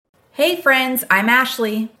Hey friends, I'm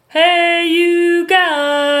Ashley. Hey you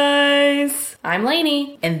guys! I'm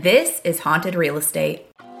Lainey. And this is Haunted Real Estate.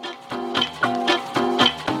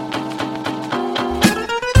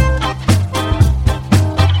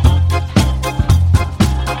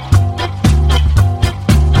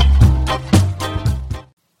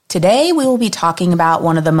 Today we will be talking about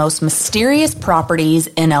one of the most mysterious properties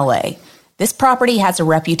in LA. This property has a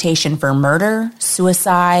reputation for murder,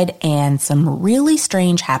 suicide, and some really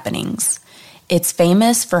strange happenings. It's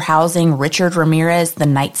famous for housing Richard Ramirez, the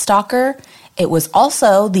Night Stalker. It was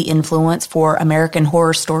also the influence for American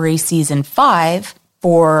Horror Story Season 5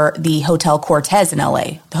 for the Hotel Cortez in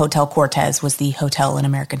LA. The Hotel Cortez was the hotel in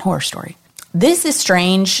American Horror Story. This is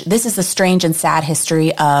strange. This is the strange and sad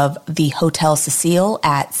history of the Hotel Cecil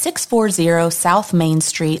at 640 South Main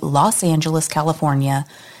Street, Los Angeles, California,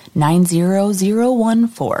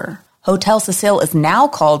 90014. Hotel Cecil is now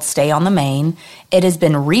called Stay on the Main. It has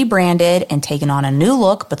been rebranded and taken on a new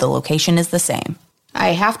look, but the location is the same. I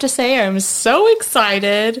have to say, I'm so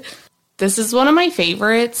excited. This is one of my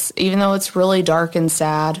favorites, even though it's really dark and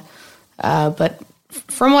sad. But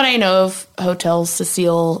from what I know of Hotel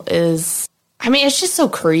Cecil it's just so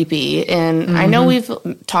creepy. And I know we've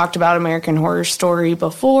talked about American Horror Story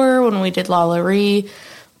before when we did La Ree,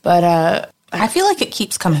 but I feel like it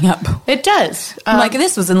keeps coming up. It does.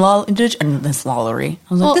 This was in this La Ree. I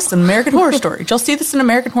was like, this is an American Horror Story. Did y'all see this in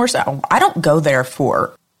American Horror Story? I don't go there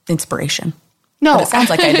for inspiration. No. But it sounds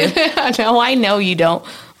like I do. No, I know you don't.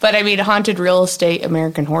 But Haunted Real Estate,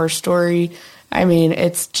 American Horror Story,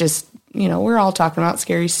 it's just, we're all talking about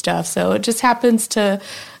scary stuff. So it just happens to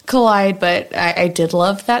collide. But I did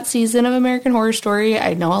love that season of American Horror Story.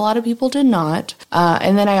 I know a lot of people did not.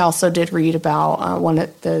 And then I also did read about one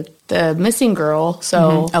of the missing girl.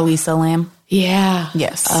 So Elisa Lam. Yeah.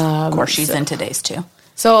 Yes. Of course, she's in today's too.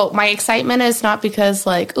 So my excitement is not because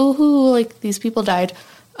these people died.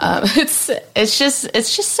 It's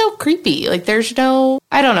just so creepy. There's no,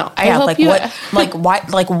 I don't know.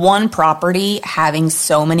 Why one property having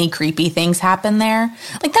so many creepy things happen there.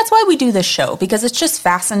 That's why we do this show, because it's just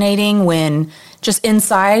fascinating when just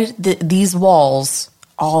inside these walls,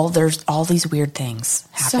 there's all these weird things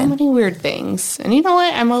happen. So many weird things. And you know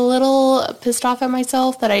what? I'm a little pissed off at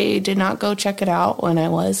myself that I did not go check it out when I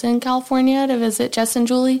was in California to visit Jess and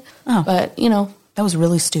Julie. Oh. But, that was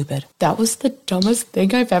really stupid. That was the dumbest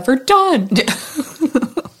thing I've ever done.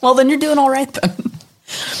 Well, then you're doing all right then.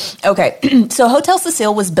 Okay, so Hotel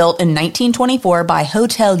Cecil was built in 1924 by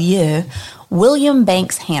hotelier William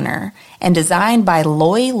Banks Hanner and designed by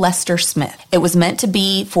Loy Lester Smith. It was meant to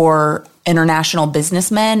be for international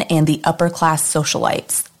businessmen and the upper-class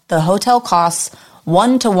socialites. The hotel costs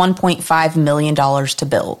 $1 to $1.5 million to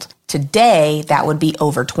build. Today, that would be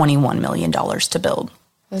over $21 million to build.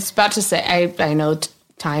 I was about to say, I know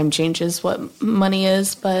time changes what money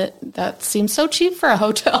is, but that seems so cheap for a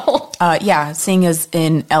hotel. Yeah, seeing as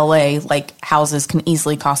in LA, houses can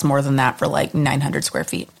easily cost more than that for 900 square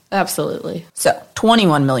feet. Absolutely. So,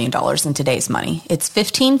 $21 million in today's money. It's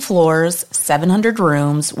 15 floors, 700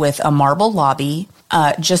 rooms with a marble lobby.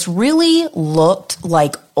 Just really looked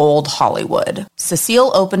like old Hollywood.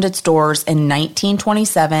 Cecil opened its doors in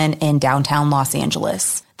 1927 in downtown Los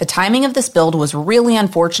Angeles. The timing of this build was really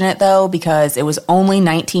unfortunate, though, because it was only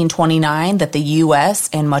 1929 that the U.S.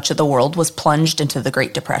 and much of the world was plunged into the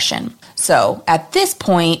Great Depression. So, at this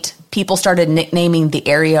point, people started nicknaming the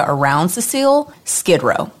area around Cecil Skid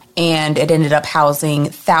Row, and it ended up housing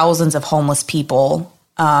thousands of homeless people.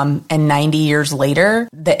 And 90 years later,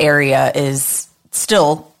 the area is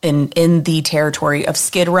still in the territory of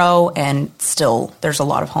Skid Row, and still there's a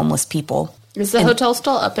lot of homeless people. Is the hotel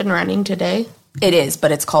still up and running today? It is,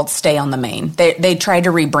 but it's called Stay on the Main. They tried to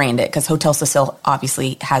rebrand it because Hotel Cecil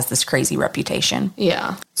obviously has this crazy reputation.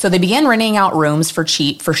 Yeah. So they began renting out rooms for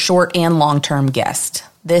cheap for short and long-term guests.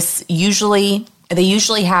 They usually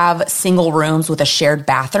have single rooms with a shared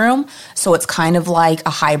bathroom, so it's kind of like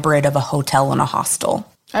a hybrid of a hotel and a hostel.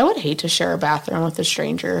 I would hate to share a bathroom with a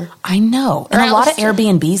stranger. I know. And a lot of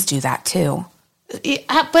Airbnbs do that too.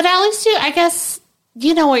 Yeah, but at least I guess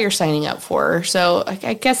you know what you're signing up for. So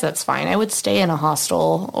I guess that's fine. I would stay in a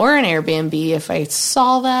hostel or an Airbnb if I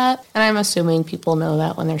saw that. And I'm assuming people know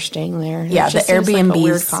that when they're staying there. Yeah, the Airbnbs. Like a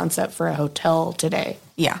weird concept for a hotel today.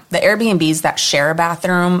 Yeah, the Airbnbs that share a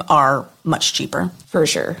bathroom are much cheaper. For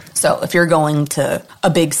sure. So if you're going to a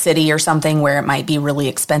big city or something where it might be really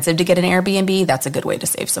expensive to get an Airbnb, that's a good way to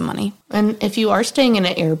save some money. And if you are staying in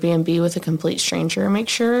an Airbnb with a complete stranger, make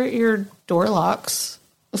sure your door locks.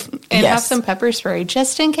 And have some pepper spray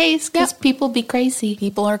just in case, because people be crazy.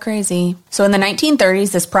 People are crazy. So in the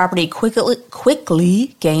 1930s, this property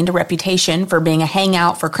quickly gained a reputation for being a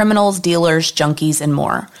hangout for criminals, dealers, junkies, and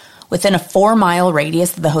more. Within a 4-mile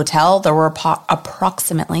radius of the hotel, there were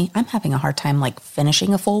approximately, I'm having a hard time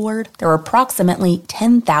finishing a full word. There were approximately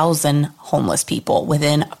 10,000 homeless people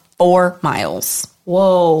within 4 miles.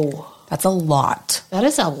 Whoa. That's a lot. That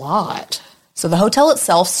is a lot. So the hotel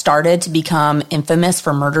itself started to become infamous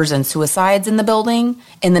for murders and suicides in the building.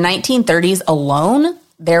 In the 1930s alone,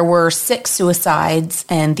 there were 6 suicides,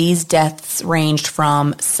 and these deaths ranged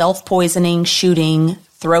from self-poisoning, shooting,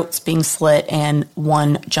 throats being slit, and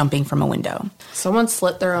one jumping from a window. Someone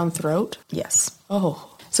slit their own throat? Yes. Oh.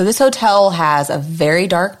 So this hotel has a very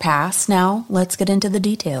dark past. Now, let's get into the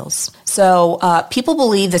details. So people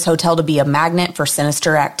believe this hotel to be a magnet for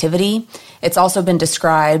sinister activity. It's also been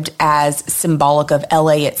described as symbolic of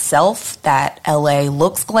LA itself, that LA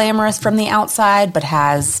looks glamorous from the outside, but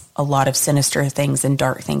has a lot of sinister things and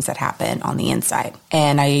dark things that happen on the inside.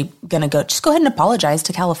 And I'm going to go ahead and apologize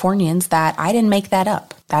to Californians that I didn't make that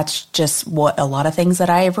up. That's just what a lot of things that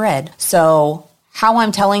I have read. So how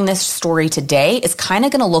I'm telling this story today is kind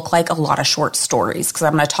of going to look like a lot of short stories, because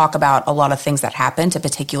I'm going to talk about a lot of things that happened to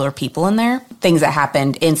particular people in there, things that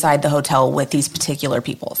happened inside the hotel with these particular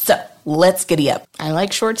people. So let's giddy up. I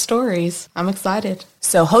like short stories. I'm excited.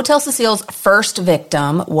 So Hotel Cecil's first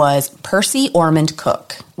victim was Percy Ormond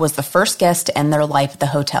Cook, was the first guest to end their life at the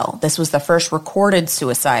hotel. This was the first recorded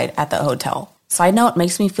suicide at the hotel. Side note, it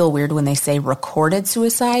makes me feel weird when they say recorded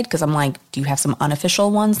suicide, because I'm like, do you have some unofficial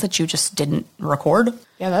ones that you just didn't record?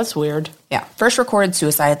 Yeah, that's weird. Yeah. First recorded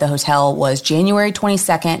suicide at the hotel was January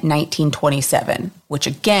 22nd, 1927, which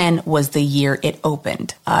again was the year it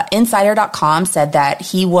opened. Insider.com said that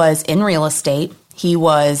he was in real estate. He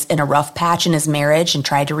was in a rough patch in his marriage and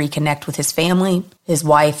tried to reconnect with his family, his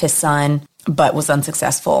wife, his son, but was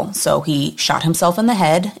unsuccessful. So he shot himself in the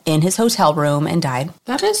head in his hotel room and died.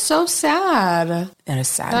 That is so sad. That is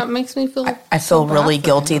sad. That makes me feel I feel really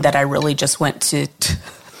guilty that I really just went to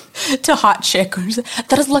Hot Chick.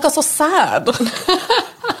 That is so sad.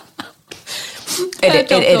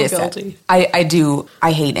 It is guilty. Sad.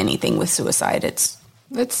 I hate anything with suicide. It's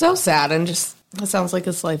so sad, and just it sounds like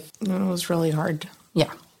his life was really hard.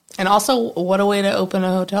 Yeah. And also, what a way to open a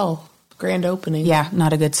hotel. Grand opening. Yeah,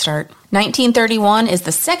 not a good start. 1931 is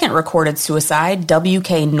the second recorded suicide,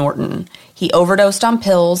 W.K. Norton. He overdosed on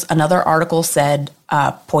pills. Another article said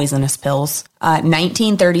poisonous pills.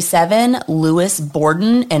 1937, Lewis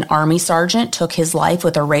Borden, an Army sergeant, took his life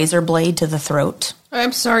with a razor blade to the throat.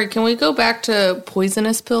 I'm sorry, can we go back to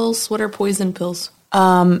poisonous pills? What are poison pills?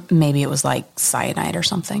 Maybe it was like cyanide or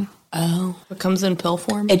something. Oh, it comes in pill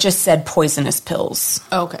form? It just said poisonous pills.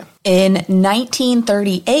 Oh, okay. In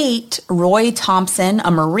 1938, Roy Thompson, a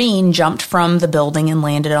Marine, jumped from the building and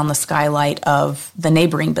landed on the skylight of the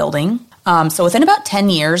neighboring building. So within about 10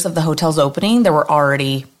 years of the hotel's opening, there were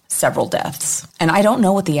already several deaths. And I don't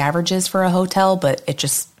know what the average is for a hotel, but it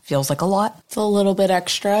just feels like a lot. It's a little bit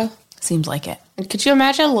extra. Seems like it. Could you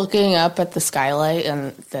imagine looking up at the skylight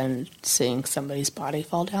and then seeing somebody's body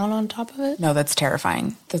fall down on top of it? No, that's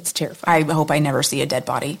terrifying. That's terrifying. I hope I never see a dead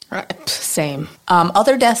body. Right. Same.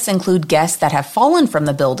 Other deaths include guests that have fallen from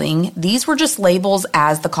the building. These were just labels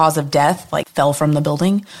as the cause of death, like fell from the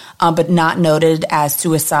building, but not noted as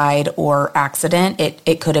suicide or accident.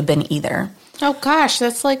 It could have been either. Oh, gosh.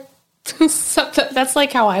 That's like that's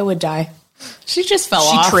like how I would die. She just fell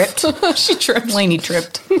off. She tripped. Lainey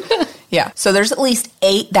tripped. Yeah. So there's at least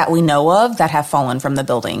 8 that we know of that have fallen from the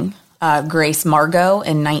building. Grace Margot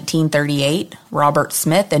in 1938, Robert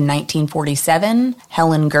Smith in 1947,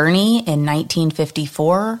 Helen Gurney in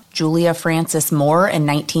 1954, Julia Frances Moore in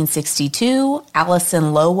 1962,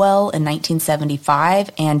 Allison Lowell in 1975,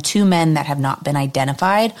 and 2 men that have not been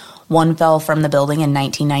identified. One fell from the building in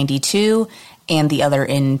 1992 and the other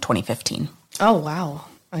in 2015. Oh, wow.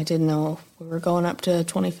 I didn't know we were going up to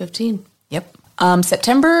 2015. Yep.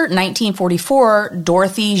 September 1944,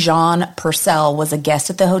 Dorothy Jean Purcell was a guest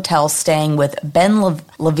at the hotel staying with Ben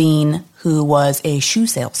Levine, who was a shoe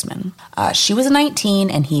salesman. She was 19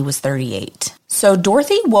 and he was 38. So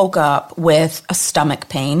Dorothy woke up with a stomach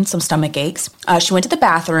pain, some stomach aches. She went to the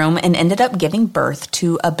bathroom and ended up giving birth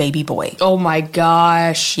to a baby boy. Oh my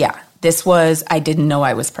gosh. Yeah. I didn't know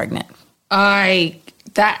I was pregnant.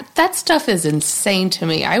 That stuff is insane to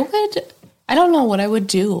me. I don't know what I would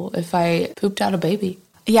do if I pooped out a baby.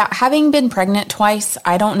 Yeah, having been pregnant twice,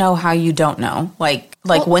 I don't know how you don't know.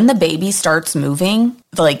 When the baby starts moving,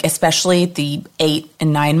 especially the 8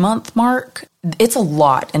 and 9 month mark, it's a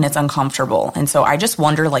lot and it's uncomfortable. And so I just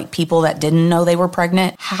wonder, like, people that didn't know they were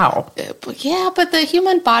pregnant, how? Yeah, but the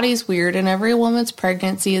human body's weird and every woman's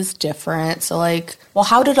pregnancy is different. So, like... Well,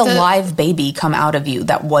 how did a live baby come out of you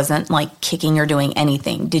that wasn't, like, kicking or doing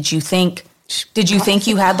anything? Did you think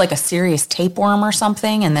you had, like, a serious tapeworm or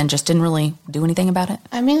something and then just didn't really do anything about it?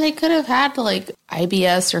 I mean, they could have had, like,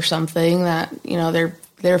 IBS or something that, you know,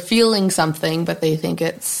 they're feeling something, but they think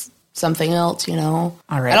it's something else, you know.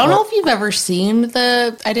 All right. I don't know if you've ever seen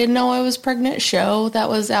the I Didn't Know I Was Pregnant show that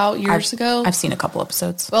was out years ago. I've seen a couple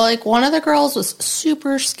episodes. Well, like, one of the girls was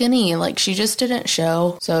super skinny. Like, she just didn't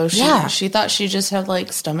show. So she thought she just had,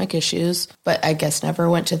 like, stomach issues. But I guess never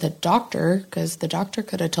went to the doctor because the doctor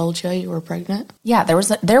could have told you were pregnant. Yeah,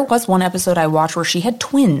 there was one episode I watched where she had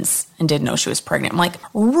twins and didn't know she was pregnant. I'm like,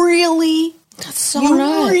 really? That's so you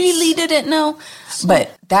nuts. Really didn't know? But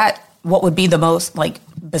what would be the most, like,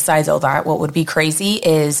 besides all that, what would be crazy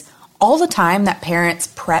is all the time that parents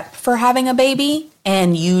prep for having a baby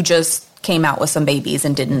and you just came out with some babies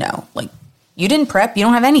and didn't know. Like, you didn't prep, you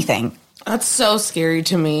don't have anything. That's so scary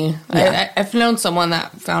to me. Yeah. I've known someone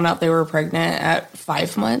that found out they were pregnant at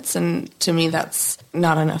 5 months, and to me that's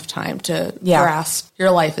not enough time to grasp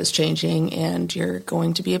your life is changing and you're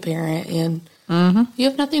going to be a parent and you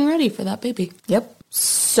have nothing ready for that baby. Yep.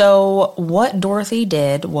 So what Dorothy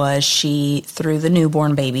did was she threw the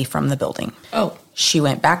newborn baby from the building. Oh. She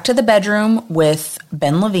went back to the bedroom with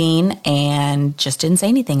Ben Levine and just didn't say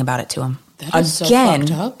anything about it to him. That is so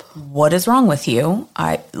fucked up. What is wrong with you?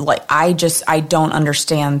 I don't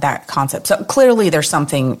understand that concept. So clearly there's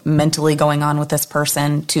something mentally going on with this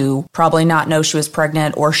person to probably not know she was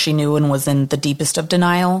pregnant, or she knew and was in the deepest of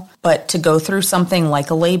denial. But to go through something like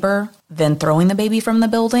a labor, then throwing the baby from the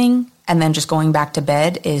building, and then just going back to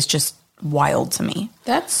bed is just wild to me.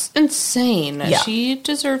 That's insane. Yeah. She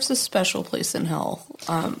deserves a special place in hell.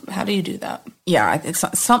 How do you do that? Yeah, it's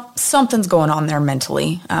something's going on there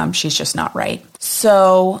mentally. She's just not right.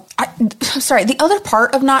 So, sorry, the other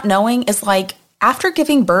part of not knowing is, like, after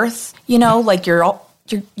giving birth, you know, like,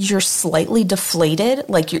 you're slightly deflated.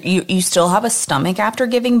 Like, you still have a stomach after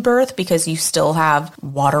giving birth because you still have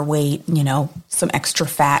water weight, you know, some extra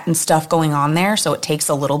fat and stuff going on there. So it takes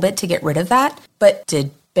a little bit to get rid of that. But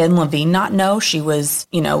did Ben Levine not know she was,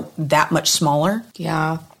 you know, that much smaller?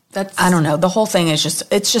 Yeah. I don't know. The whole thing is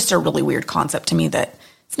it's just a really weird concept to me that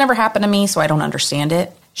it's never happened to me, so I don't understand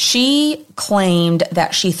it. She claimed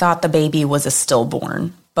that she thought the baby was a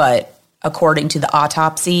stillborn, but according to the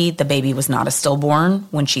autopsy, the baby was not a stillborn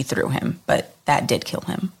when she threw him, but that did kill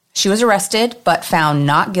him. She was arrested, but found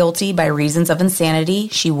not guilty by reasons of insanity.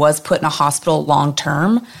 She was put in a hospital long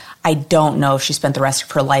term. I don't know if she spent the rest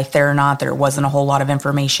of her life there or not. There wasn't a whole lot of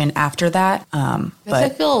information after that. But I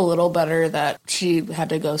feel a little better that she had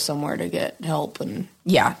to go somewhere to get help. And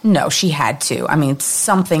yeah, no, she had to. I mean,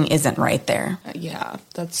 something isn't right there. Yeah,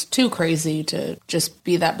 that's too crazy to just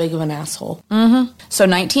be that big of an asshole. Mm-hmm. So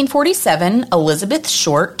 1947, Elizabeth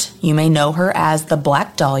Short, you may know her as the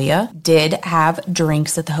Black Dahlia, did have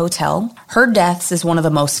drinks at the hotel. Her death is one of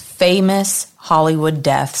the most famous Hollywood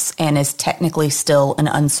deaths and is technically still an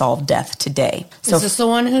unsolved death today. So is this the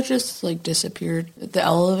one who just, like, disappeared? The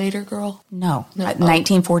elevator girl? No.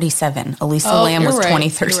 1947. Elisa Lam was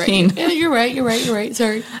 2013. You're right.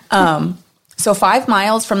 Sorry. So 5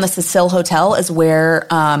 miles from the Cecil Hotel is where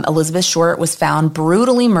Elizabeth Short was found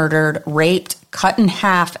brutally murdered, raped, cut in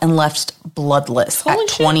half, and left bloodless at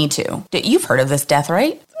 22. You've heard of this death,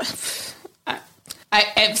 right?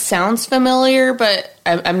 It sounds familiar, but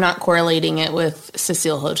I'm not correlating it with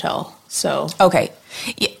Cecil Hotel. So okay,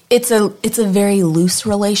 it's a very loose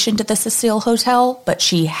relation to the Cecil Hotel, but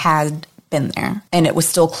she had been there, and it was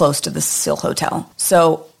still close to the Cecil Hotel.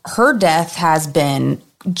 So her death has been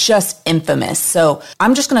just infamous. So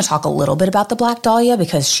I'm just going to talk a little bit about the Black Dahlia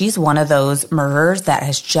because she's one of those murderers that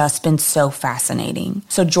has just been so fascinating.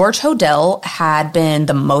 So George Hodel had been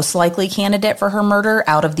the most likely candidate for her murder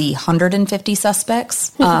out of the 150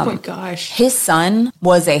 suspects. Oh my gosh. His son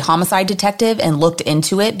was a homicide detective and looked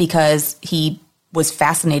into it because he was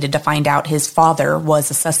fascinated to find out his father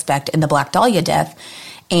was a suspect in the Black Dahlia death,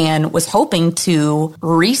 and was hoping to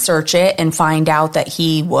research it and find out that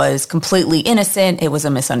he was completely innocent. It was a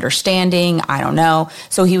misunderstanding. I don't know.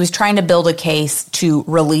 So he was trying to build a case to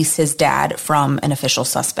release his dad from an official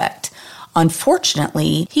suspect.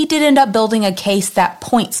 Unfortunately, he did end up building a case that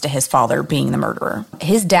points to his father being the murderer.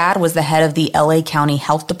 His dad was the head of the LA County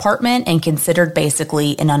Health Department and considered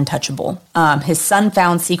basically an untouchable. His son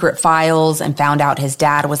found secret files and found out his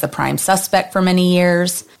dad was the prime suspect for many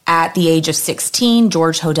years. At the age of 16,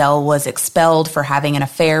 George Hodel was expelled for having an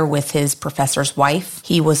affair with his professor's wife.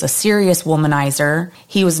 He was a serious womanizer.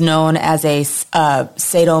 He was known as a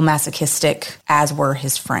sadomasochistic, as were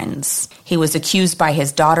his friends. He was accused by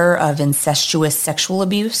his daughter of incestuous sexual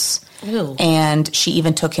abuse. Ew. And she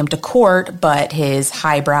even took him to court, but his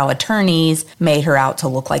highbrow attorneys made her out to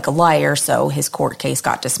look like a liar, so his court case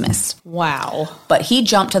got dismissed. Wow. But he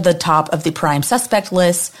jumped to the top of the prime suspect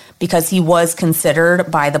list because he was considered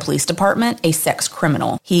by the police department a sex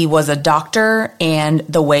criminal. He was a doctor, and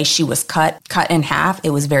the way she was cut in half, it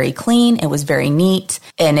was very clean, it was very neat,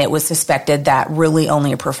 and it was suspected that really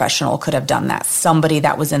only a professional could have done that, somebody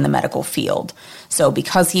that was in the medical field. So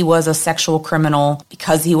because he was a sexual criminal,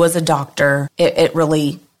 because he was a doctor, it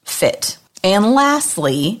really fit. And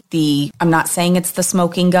lastly, I'm not saying it's the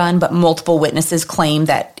smoking gun, but multiple witnesses claim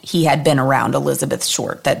that he had been around Elizabeth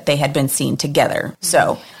Short, that they had been seen together.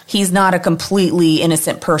 So he's not a completely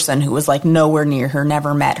innocent person who was like nowhere near her,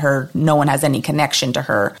 never met her, no one has any connection to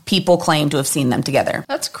her. People claim to have seen them together.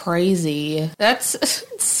 That's crazy. That's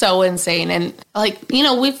so insane. And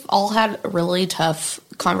we've all had really tough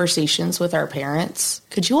conversations with our parents.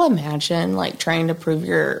 Could you imagine trying to prove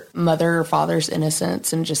your mother or father's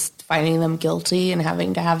innocence and just finding them guilty and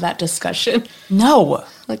having to have that discussion? No,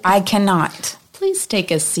 I cannot. Please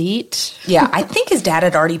take a seat. Yeah, I think his dad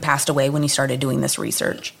had already passed away when he started doing this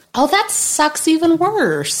research. Oh, that sucks even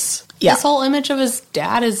worse. Yeah. This whole image of his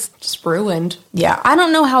dad is just ruined. Yeah, I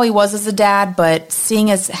don't know how he was as a dad, but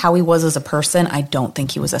seeing as how he was as a person, I don't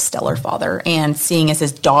think he was a stellar father. And seeing as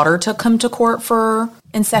his daughter took him to court for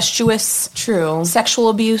incestuous sexual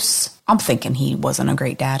abuse, I'm thinking he wasn't a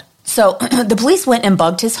great dad. So the police went and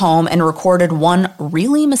bugged his home and recorded one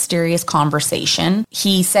really mysterious conversation.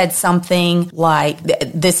 He said something like,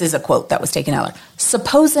 this is a quote that was taken out.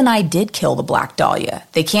 "Supposing I did kill the Black Dahlia.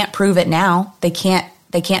 They can't prove it now. They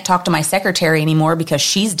can't talk to my secretary anymore because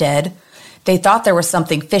she's dead. They thought there was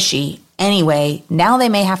something fishy. Anyway, now they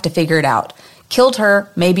may have to figure it out. Killed her.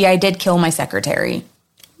 Maybe I did kill my secretary."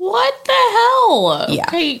 What the hell? Yeah.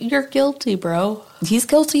 Okay, you're guilty, bro. He's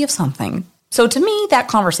guilty of something. So to me, that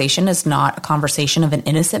conversation is not a conversation of an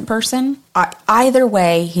innocent person. Either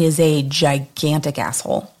way, he is a gigantic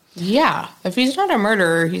asshole. Yeah. If he's not a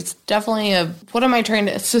murderer, he's definitely what am I trying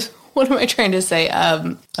to say?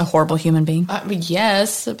 A horrible human being?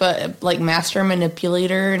 Yes, but master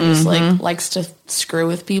manipulator and just likes to screw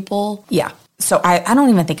with people. Yeah. So I don't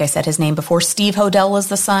even think I said his name before. Steve Hodel is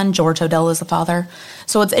the son. George Hodel is the father.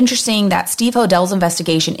 So it's interesting that Steve Hodel's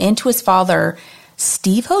investigation into his father,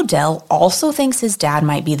 Steve Hodel also thinks his dad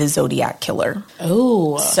might be the Zodiac killer.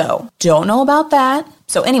 Oh. So don't know about that.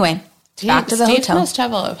 So anyway, back to the Steve hotel. Must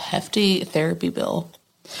have a hefty therapy bill.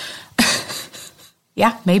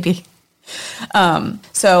 Yeah, maybe.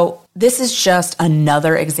 So this is just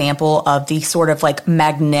another example of the sort of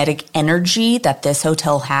magnetic energy that this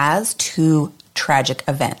hotel has to tragic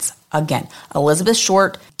events. Again, Elizabeth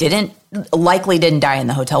Short likely didn't die in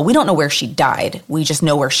the hotel. We don't know where she died. We just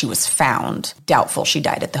know where she was found. Doubtful she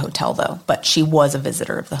died at the hotel, though, but she was a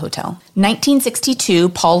visitor of the hotel. 1962,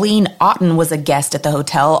 Pauline Otten was a guest at the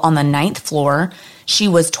hotel on the 9th floor. She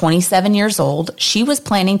was 27 years old. She was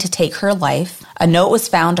planning to take her life. A note was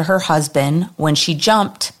found to her husband. When she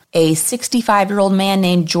jumped, a 65-year-old man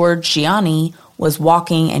named George Gianni was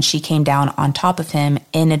walking, and she came down on top of him,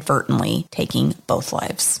 inadvertently taking both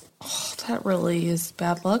lives. Oh, that really is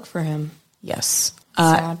bad luck for him. Yes.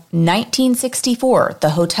 Sad. 1964,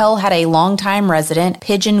 the hotel had a longtime resident,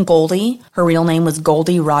 Pigeon Goldie. Her real name was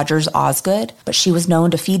Goldie Rogers Osgood, but she was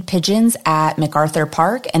known to feed pigeons at MacArthur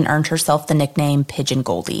Park and earned herself the nickname Pigeon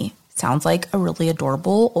Goldie. Sounds like a really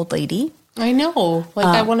adorable old lady. I know.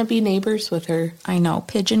 I want to be neighbors with her. I know.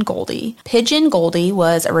 Pigeon Goldie. Pigeon Goldie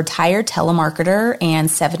was a retired telemarketer and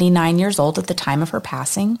 79 years old at the time of her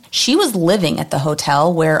passing. She was living at the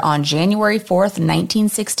hotel where on January 4th,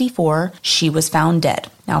 1964, she was found dead.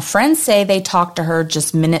 Now, friends say they talked to her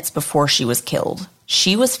just minutes before she was killed.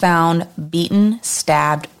 She was found beaten,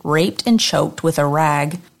 stabbed, raped, and choked with a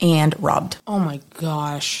rag and robbed. Oh my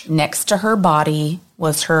gosh. Next to her body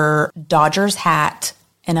was her Dodgers hat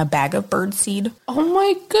and a bag of birdseed. Oh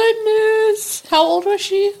my goodness. How old was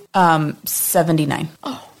she? 79.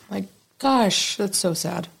 Oh my gosh. That's so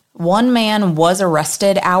sad. One man was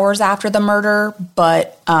arrested hours after the murder,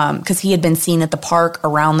 but because he had been seen at the park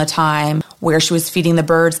around the time where she was feeding the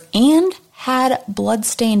birds and had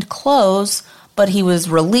blood-stained clothes, but he was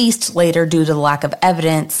released later due to the lack of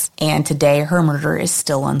evidence, and today her murder is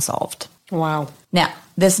still unsolved. Wow. Now,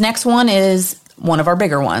 this next one is one of our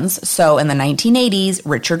bigger ones. So in the 1980s,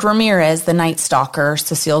 Richard Ramirez, the Night Stalker,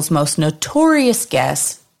 Cecile's most notorious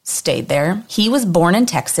guest, stayed there. He was born in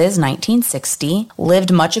Texas, 1960,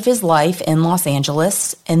 lived much of his life in Los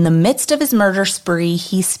Angeles. In the midst of his murder spree,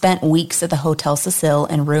 he spent weeks at the Hotel Cecil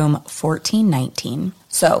in room 1419.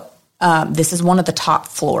 So, this is one of the top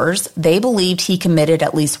floors. They believed he committed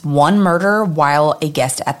at least one murder while a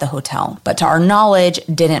guest at the hotel, but to our knowledge,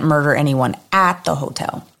 didn't murder anyone at the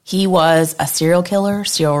hotel. He was a serial killer,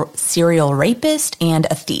 serial rapist, and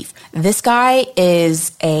a thief. This guy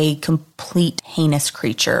is a complete heinous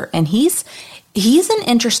creature, and he's an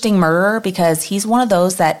interesting murderer because he's one of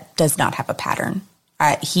those that does not have a pattern.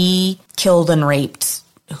 He killed and raped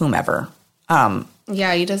whomever.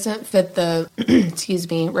 Yeah, he doesn't fit the,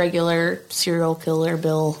 regular serial killer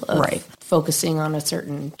bill of focusing on a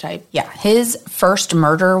certain type. Yeah, his first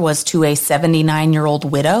murder was to a 79-year-old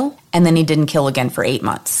widow, and then he didn't kill again for 8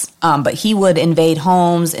 months. But he would invade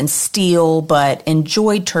homes and steal, but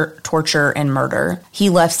enjoyed torture and murder. He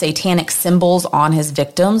left satanic symbols on his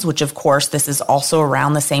victims, which, of course, this is also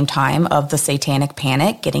around the same time of the satanic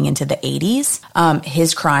panic, getting into the 80s.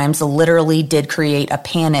 His crimes literally did create a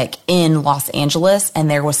panic in Los Angeles, and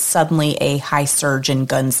there was suddenly a high surge in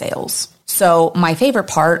gun sales. So my favorite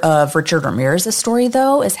part of Richard Ramirez's story,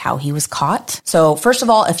 though, is how he was caught. So first of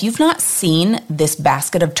all, if you've not seen this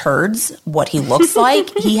basket of turds, what he looks like,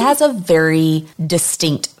 he has a very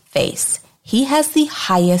distinct face. He has the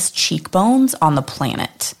highest cheekbones on the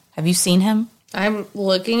planet. Have you seen him? I'm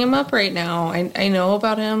looking him up right now. I know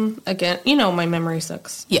about him. Again, my memory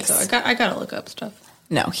sucks. Yes. So I got to look up stuff.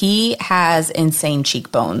 No, he has insane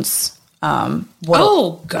cheekbones. God.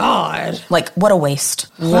 What a waste.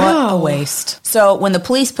 Wow. What a waste. So when the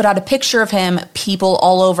police put out a picture of him, people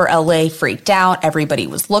all over LA freaked out. Everybody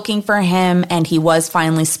was looking for him, and he was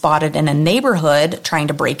finally spotted in a neighborhood trying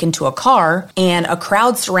to break into a car, and a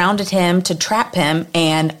crowd surrounded him to trap him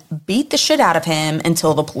and beat the shit out of him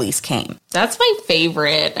until the police came. That's my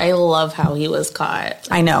favorite. I love how he was caught.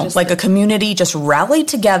 I know. A community just rallied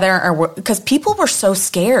together because people were so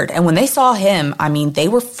scared. And when they saw him, they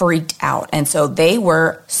were freaked out. And so they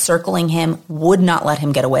were circling him, would not let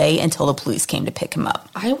him get away until the police came to pick him up.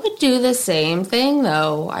 I would do the same thing,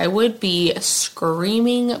 though. I would be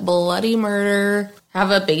screaming bloody murder,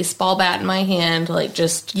 have a baseball bat in my hand,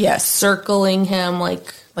 circling him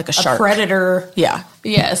like a shark. A predator. Yeah.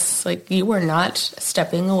 Yes. You were not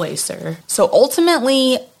stepping away, sir. So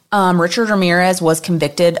ultimately, Richard Ramirez was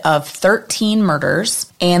convicted of 13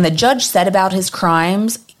 murders, and the judge said about his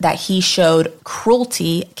crimes that he showed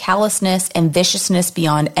cruelty, callousness, and viciousness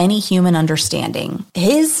beyond any human understanding.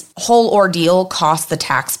 His whole ordeal cost the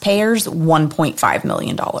taxpayers $1.5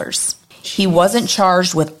 million. He wasn't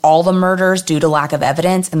charged with all the murders due to lack of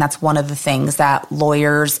evidence, and that's one of the things that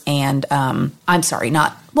lawyers and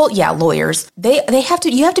lawyers, you have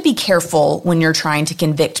to be careful when you're trying to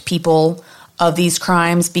convict people of these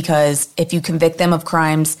crimes, because if you convict them of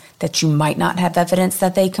crimes that you might not have evidence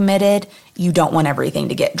that they committed, you don't want everything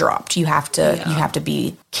to get dropped. You have to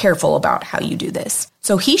be careful about how you do this.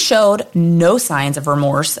 So he showed no signs of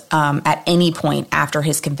remorse at any point after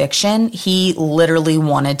his conviction. He literally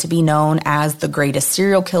wanted to be known as the greatest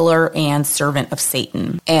serial killer and servant of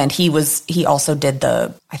Satan. And he also did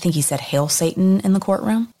I think he said Hail Satan in the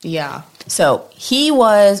courtroom. Yeah. So he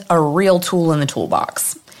was a real tool in the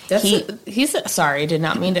toolbox. Sorry, did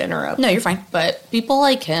not mean to interrupt. No, you're fine. But people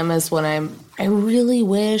like him is when I really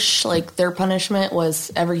wish their punishment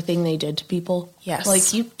was everything they did to people.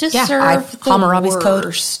 Yes. You deserve the Hammurabi's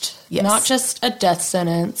worst. Code. Yes. Not just a death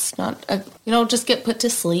sentence, just get put to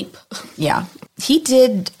sleep. Yeah. He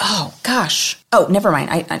did, oh gosh. Oh, never mind.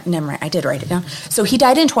 I did write it down. So he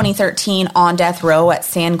died in 2013 on death row at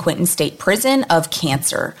San Quentin State Prison of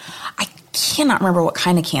cancer. I cannot remember what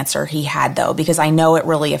kind of cancer he had, though, because I know it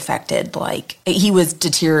really affected, he was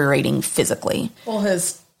deteriorating physically. Well,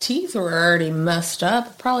 his teeth were already messed up.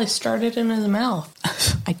 It probably started in his mouth.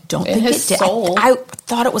 I don't think it did. I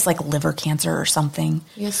thought it was liver cancer or something.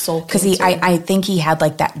 His soul cancer. Because I think he had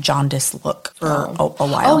that jaundice look for a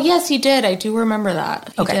while. Oh, yes, he did. I do remember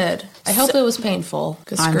that. He okay. did. I hope it was painful.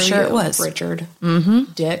 I'm sure it was. Richard.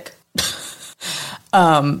 Mm-hmm. Dick.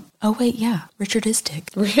 Oh, wait, yeah. Richard is Dick.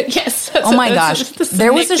 Yes. Oh, my gosh.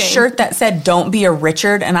 There was a shirt that said, "Don't be a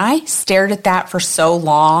Richard," and I stared at that for so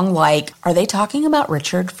long, are they talking about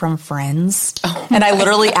Richard from Friends? Oh, and I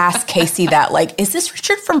literally asked Casey that, is this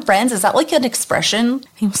Richard from Friends? Is that an expression?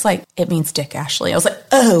 He was like, "It means Dick, Ashley." I was like,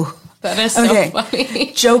 oh. That is so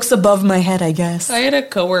funny. Jokes above my head, I guess. I had a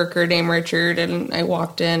coworker named Richard, and I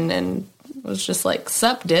walked in and was just like,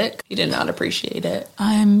 "Sup, Dick." He did not appreciate it.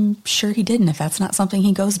 I'm sure he didn't, if that's not something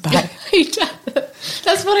he goes by. He does.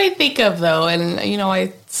 That's what I think of, though. And,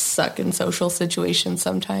 I suck in social situations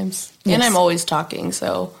sometimes. Yes. And I'm always talking,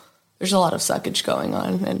 so there's a lot of suckage going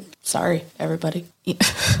on. And sorry, everybody.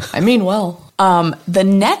 I mean well. The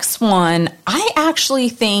next one I actually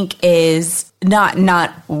think is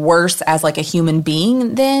not worse as like a human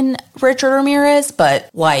being than Richard Ramirez, but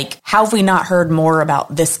like, how have we not heard more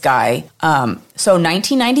about this guy? So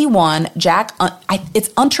 1991, Jack, it's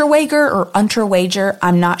Unterweger or Unterweger,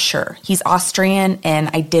 I'm not sure. He's Austrian,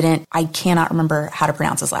 and I cannot remember how to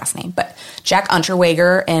pronounce his last name, but Jack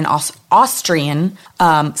Unterweger, an Austrian,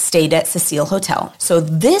 stayed at Cecil Hotel. So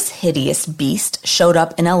this hideous beast showed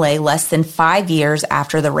up in LA less than 5 years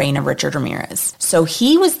after the reign of Richard Ramirez. So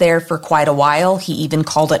he was there for quite a while. He even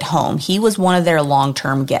called it home. He was one of their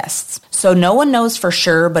long-term guests. So no one knows for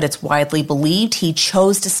sure, but it's widely believed he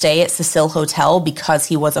chose to stay at Cecil Hotel because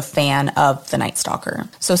he was a fan of the Night Stalker.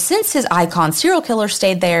 So since his icon serial killer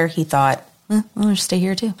stayed there, he thought, I'll just stay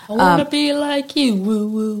here too. I want to be like you, woo,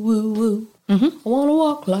 woo, woo, woo. Mm-hmm. I want to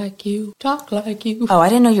walk like you, talk like you. Oh, I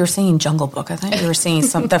didn't know you were singing Jungle Book. I thought you were singing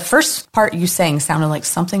the first part you sang sounded like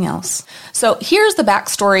something else. So here's the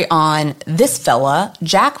backstory on this fella.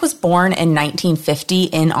 Jack was born in 1950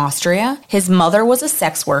 in Austria. His mother was a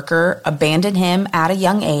sex worker, abandoned him at a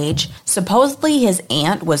young age. Supposedly his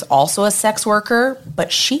aunt was also a sex worker,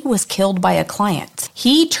 but she was killed by a client.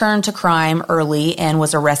 He turned to crime early and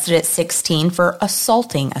was arrested at 16 for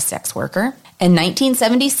assaulting a sex worker. In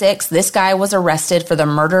 1976, this guy was arrested for the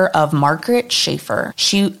murder of Margaret Schaefer.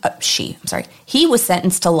 He was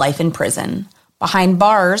sentenced to life in prison. Behind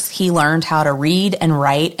bars, he learned how to read and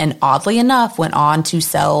write, and oddly enough, went on to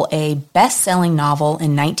sell a best-selling novel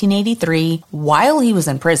in 1983 while he was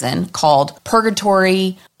in prison called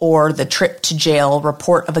Purgatory, or The Trip to Jail,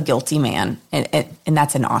 Report of a Guilty Man. And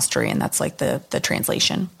that's in Austrian. That's like the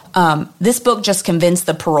translation. This book just convinced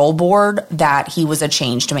the parole board that he was a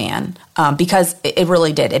changed man, because it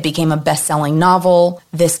really did. It became a best-selling novel.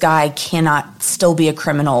 This guy cannot still be a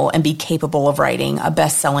criminal and be capable of writing a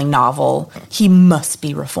best-selling novel. He must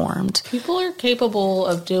be reformed. People are capable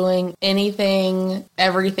of doing anything,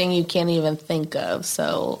 everything you can't even think of.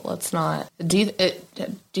 So let's not. Do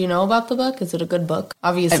you know about the book? Is it a good book?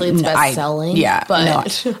 Obviously, it's best-selling.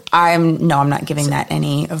 But I'm not giving that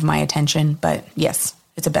any of my attention. But yes.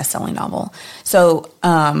 It's a best-selling novel. So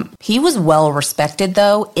he was well-respected,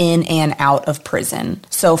 though, in and out of prison.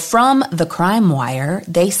 So from the Crime Wire,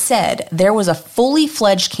 they said there was a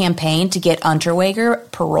fully-fledged campaign to get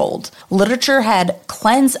Unterweger paroled. Literature had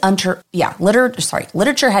cleansed Unterweger's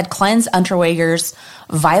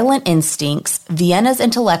violent instincts, Vienna's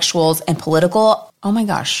intellectuals, and political... Oh, my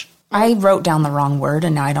gosh. I wrote down the wrong word,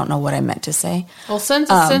 and now I don't know what I meant to say. Well,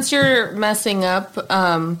 since you're messing up...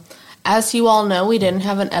 as you all know, we didn't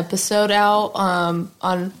have an episode out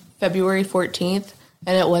on February 14th,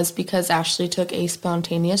 and it was because Ashley took a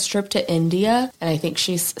spontaneous trip to India, and I think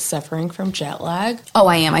she's suffering from jet lag. Oh,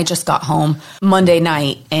 I am. I just got home Monday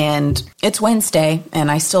night, and it's Wednesday, and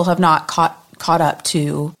I still have not caught up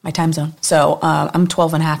to my time zone. So I'm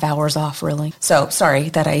 12 and a half hours off, really. So sorry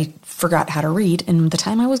that I forgot how to read in the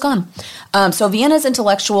time I was gone. So Vienna's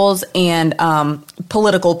intellectuals and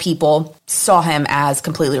political people saw him as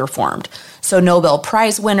completely reformed. So Nobel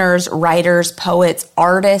Prize winners, writers, poets,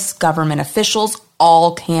 artists, government officials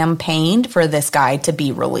all campaigned for this guy to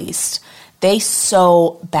be released. They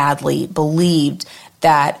so badly believed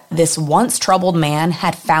that this once troubled man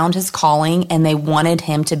had found his calling, and they wanted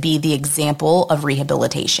him to be the example of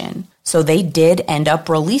rehabilitation. So they did end up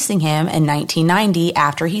releasing him in 1990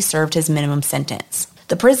 after he served his minimum sentence.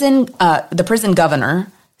 The prison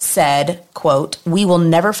governor said, quote, "We will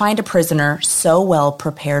never find a prisoner so well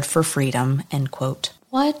prepared for freedom," end quote.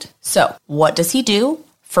 What? So what does he do?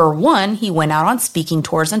 For one, he went out on speaking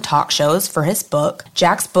tours and talk shows for his book.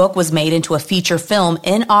 Jack's book was made into a feature film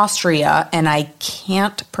in Austria, and I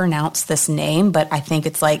can't pronounce this name, but I think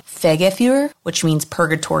it's like Fegefeuer, which means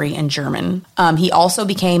purgatory in German. He also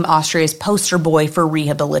became Austria's poster boy for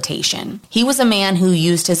rehabilitation. He was a man who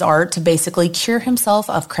used his art to basically cure himself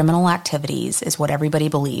of criminal activities, is what everybody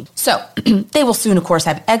believed. So they will soon, of course,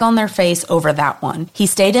 have egg on their face over that one. He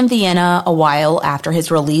stayed in Vienna a while after his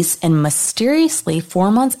release, and mysteriously, 4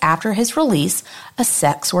 months after his release, a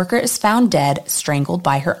sex worker is found dead, strangled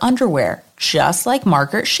by her underwear, just like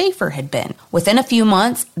Margaret Schaefer had been. Within a few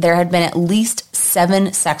months, there had been at least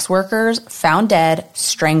 7 sex workers found dead,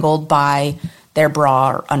 strangled by their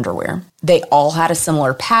bra or underwear. They all had a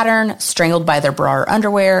similar pattern, strangled by their bra or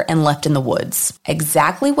underwear and left in the woods.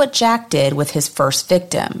 Exactly what Jack did with his first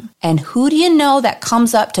victim. And who do you know that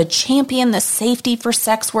comes up to champion the safety for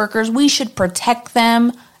sex workers? We should protect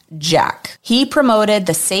them. Jack. He promoted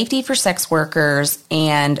the safety for sex workers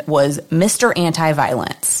and was Mr.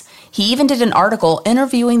 Anti-Violence. He even did an article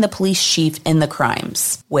interviewing the police chief in the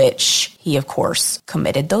crimes, which he, of course,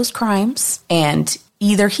 committed those crimes. And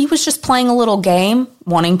either he was just playing a little game,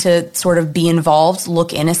 wanting to sort of be involved,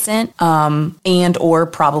 look innocent, and or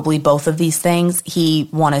probably both of these things. He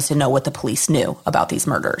wanted to know what the police knew about these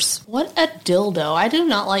murders. What a dildo. I do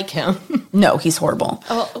not like him. No, he's horrible.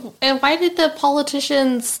 Oh, and why did the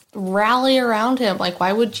politicians rally around him? Like,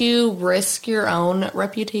 why would you risk your own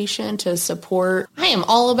reputation to support? I am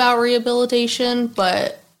all about rehabilitation,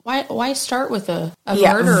 but why start with a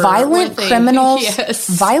murderer? Violent criminals. Yes.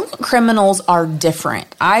 Violent criminals are different.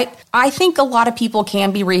 I think a lot of people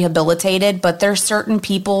can be rehabilitated, but there's certain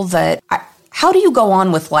people that how do you go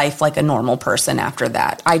on with life like a normal person after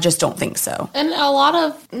that? I just don't think so. And a lot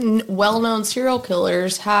of well-known serial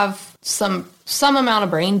killers have some amount of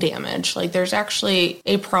brain damage. Like, there's actually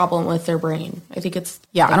a problem with their brain. I think it's...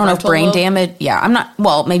 Yeah, I don't know if brain damage... Yeah, I'm not...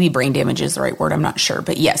 Well, maybe brain damage is the right word. I'm not sure.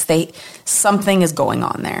 But yes, something is going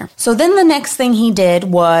on there. So then the next thing he did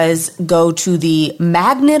was go to the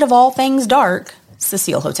magnet of all things dark,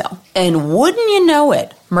 Cecil Hotel. And wouldn't you know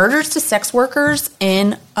it, murders to sex workers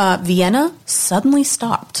in Vienna suddenly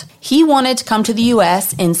stopped. He wanted to come to the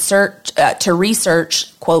U.S. to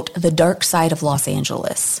research, quote, the dark side of Los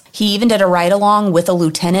Angeles. He even did a ride-along with a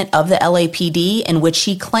lieutenant of the LAPD in which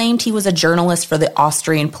he claimed he was a journalist for the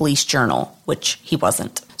Austrian Police Journal, which he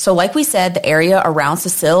wasn't. So like we said, the area around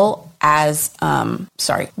Cecil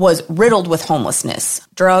was riddled with homelessness,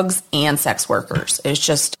 drugs, and sex workers. It was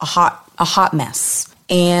just a hot mess.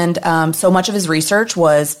 And so much of his research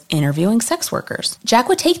was interviewing sex workers. Jack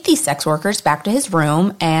would take these sex workers back to his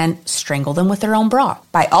room and strangle them with their own bra.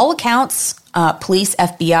 By all accounts, police,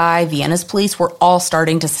 FBI, Vienna's police were all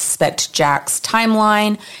starting to suspect Jack's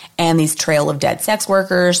timeline, and these trail of dead sex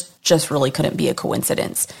workers just really couldn't be a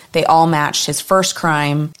coincidence. They all matched his first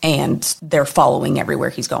crime, and they're following everywhere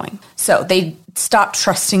he's going. So they stopped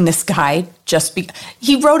trusting this guy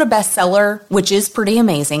he wrote a bestseller, which is pretty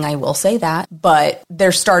amazing, I will say that, but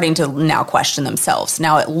they're starting to now question themselves.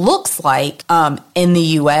 Now, it looks like in the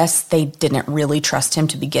U.S., they didn't really trust him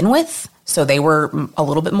to begin with. So they were a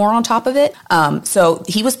little bit more on top of it. So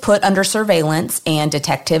he was put under surveillance, and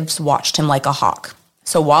detectives watched him like a hawk.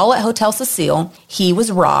 So while at Hotel Cecil, he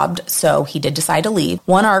was robbed, so he did decide to leave.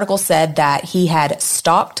 One article said that he had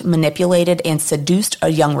stalked, manipulated, and seduced a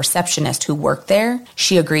young receptionist who worked there.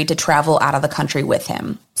 She agreed to travel out of the country with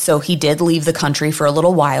him. So he did leave the country for a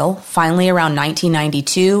little while. Finally, around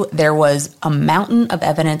 1992, there was a mountain of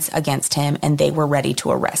evidence against him, and they were ready to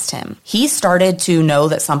arrest him. He started to know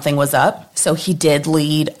that something was up, so he did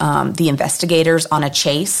lead the investigators on a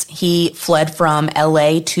chase. He fled from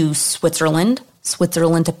LA to Switzerland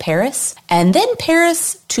to Paris, and then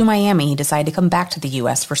Paris to Miami. He decided to come back to the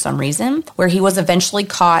U.S. for some reason, where he was eventually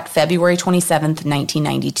caught February 27th,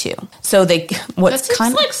 1992. So that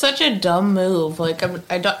seems like such a dumb move. Like,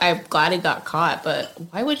 I'm glad he got caught, but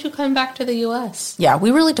why would you come back to the U.S.? Yeah, we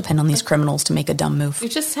really depend on these criminals to make a dumb move. You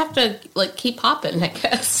just have to, keep hopping, I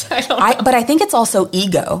guess. I don't know. But I think it's also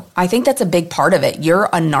ego. I think that's a big part of it. You're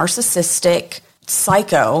a narcissistic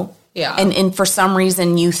psycho. Yeah. And for some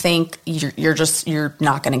reason you think you're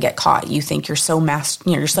not going to get caught. You think you're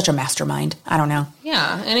you're such a mastermind. I don't know.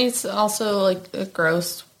 Yeah. And he's also like a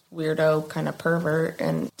gross weirdo kind of pervert,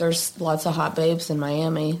 and there's lots of hot babes in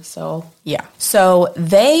Miami. So yeah. So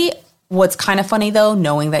what's kind of funny, though,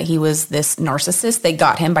 knowing that he was this narcissist, they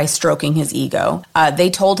got him by stroking his ego. They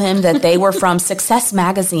told him that they were from Success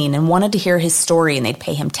Magazine and wanted to hear his story, and they'd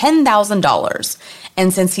pay him $10,000.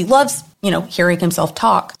 And since he loves, hearing himself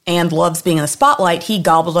talk and loves being in the spotlight, he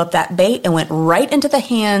gobbled up that bait and went right into the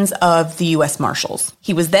hands of the U.S. Marshals.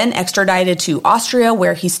 He was then extradited to Austria,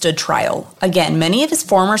 where he stood trial. Again, many of his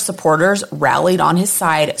former supporters rallied on his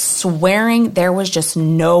side, swearing there was just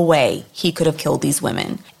no way he could have killed these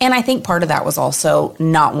women. And I think part of that was also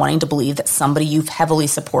not wanting to believe that somebody you've heavily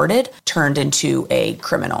supported turned into a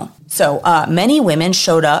criminal. So many women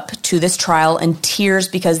showed up to this trial in tears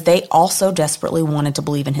because they also desperately wanted to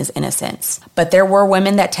believe in his innocence. But there were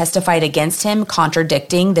women that testified against him,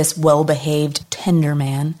 contradicting this well-behaved, tender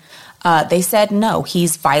man. They said, no,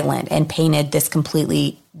 he's violent, and painted this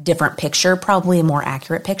completely different picture, probably a more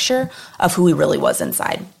accurate picture of who he really was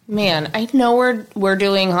inside. Man, I know we're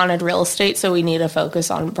doing haunted real estate, so we need to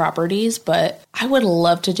focus on properties, but I would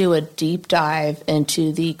love to do a deep dive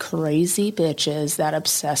into the crazy bitches that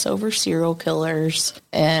obsess over serial killers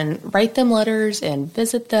and write them letters and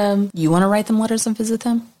visit them. You want to write them letters and visit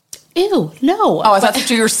them? Ew, no. Oh, I thought that's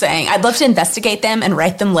what you were saying. I'd love to investigate them and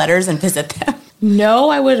write them letters and visit them. No,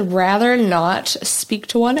 I would rather not speak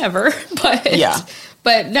to one ever. But Yeah.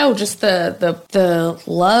 But no, just the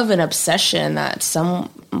love and obsession that some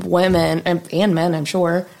women and men, I'm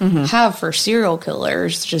sure, have for serial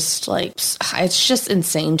killers. Just like, it's just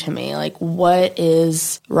insane to me. Like, what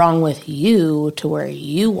is wrong with you to where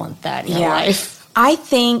you want that in your life? I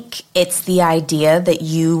think it's the idea that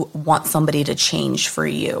you want somebody to change for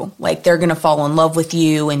you. Like, they're going to fall in love with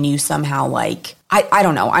you and you somehow, like, I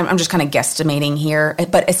don't know. I'm just kind of guesstimating here.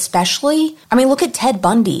 But especially, I mean, look at Ted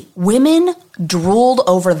Bundy. Women drooled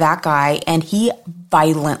over that guy and he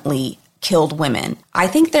violently killed women. I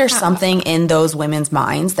think there's something in those women's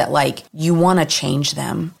minds that, like, you want to change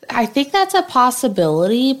them. I think that's a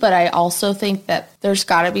possibility, but I also think that there's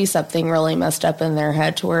got to be something really messed up in their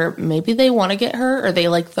head to where maybe they want to get hurt or they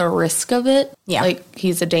like the risk of it. Yeah. Like,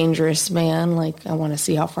 he's a dangerous man. Like, I want to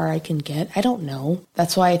see how far I can get. I don't know.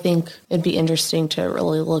 That's why I think it'd be interesting to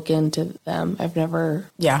really look into them. I've never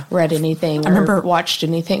read anything or watched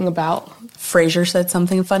anything about. Frasier said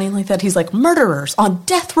something funny like that. He's like, murderers on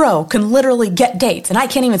death row can literally get dates, and I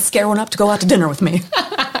can't even scare one up to go out to dinner with me.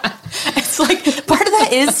 It's like, part of that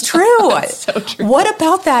is true. So true. What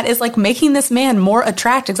about that is like making this man more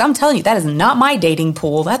attractive? 'Cause I'm telling you, that is not my dating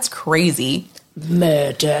pool. That's crazy.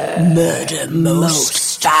 Murder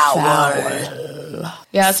most foul.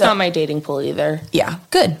 Yeah, it's not my dating pool either. Yeah,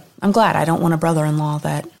 good. I'm glad. I don't want a brother-in-law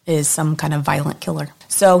that is some kind of violent killer.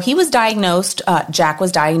 So he was diagnosed, Jack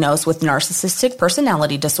was diagnosed with narcissistic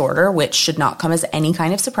personality disorder, which should not come as any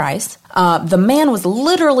kind of surprise. The man was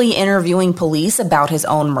literally interviewing police about his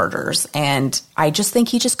own murders, and I just think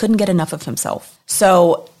he just couldn't get enough of himself.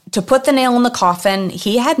 So to put the nail in the coffin,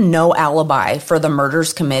 he had no alibi for the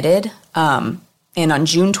murders committed. And on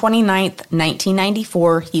June 29th,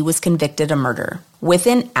 1994, he was convicted of murder.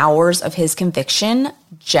 Within hours of his conviction,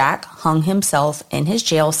 Jack hung himself in his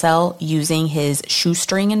jail cell using his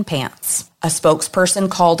shoestring and pants. A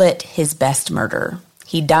spokesperson called it his best murder.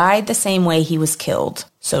 He died the same way he was killed.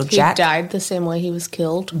 So Jack died the same way he was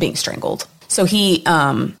killed? Being strangled. So he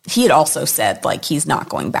had also said, like, he's not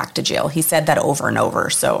going back to jail. He said that over and over.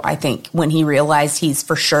 So I think when he realized he's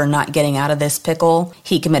for sure not getting out of this pickle,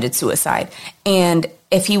 he committed suicide. And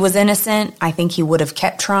if he was innocent, I think he would have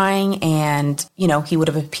kept trying and, you know, he would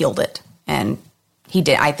have appealed it. And he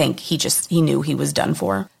did. I think he knew he was done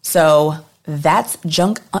for. So that's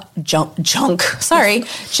Jack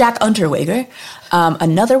Unterweger,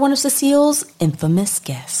 another one of Cecil's infamous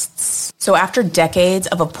guests. So after decades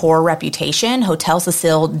of a poor reputation, Hotel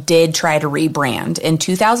Cecil did try to rebrand. In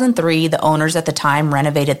 2003, the owners at the time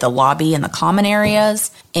renovated the lobby and the common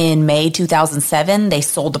areas. In May 2007, they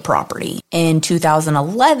sold the property. In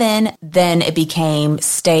 2011, then it became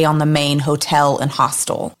Stay on the Main Hotel and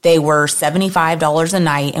Hostel. They were $75 a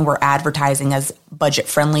night and were advertising as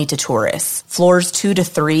budget-friendly to tourists. Floors 2 to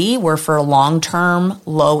 3 were for long-term,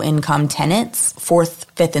 low-income tenants. 4th,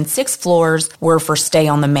 5th, and 6th floors were for Stay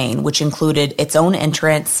on the Main, which included its own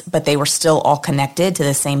entrance, but they were still all connected to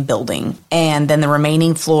the same building. And then the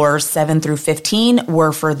remaining floors, 7 through 15,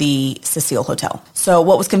 were for the Cecil Hotel. So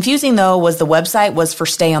what was confusing, though, was the website was for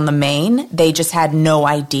Stay on the Main. They just had no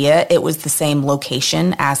idea it was the same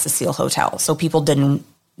location as Cecil Hotel. So people didn't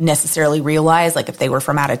necessarily realize, like, if they were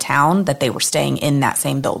from out of town, that they were staying in that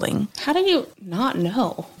same building. How do you not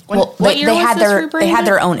know? What year was this rebranded? They had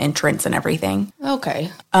their own entrance and everything.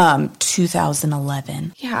 Okay.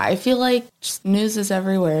 2011. Yeah, I feel like news is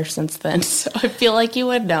everywhere since then, so I feel like you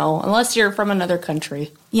would know, unless you're from another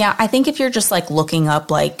country. Yeah, I think if you're just, like, looking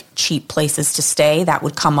up, like, cheap places to stay, that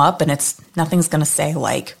would come up, and nothing's going to say,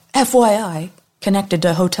 like, FYI, connected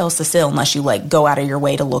to Hotel Cecil, unless you, like, go out of your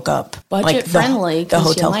way to look up. Budget friendly, the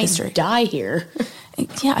hotel you might history. Die here.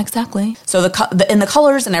 Yeah, exactly. So the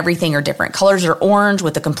colors and everything are different. Colors are orange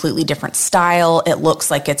with a completely different style. It looks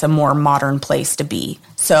like it's a more modern place to be.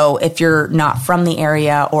 So if you're not from the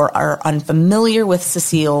area or are unfamiliar with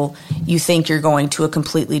Cecil, you think you're going to a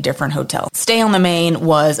completely different hotel. Stay on the Main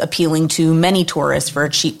was appealing to many tourists for a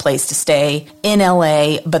cheap place to stay in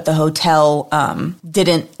LA, but the hotel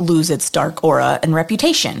didn't lose its dark aura and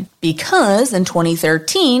reputation because in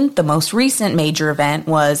 2013, the most recent major event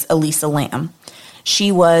was Elisa Lam.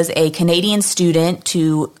 She was a Canadian student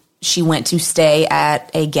she went to stay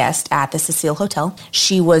at a guest at the Cecil Hotel.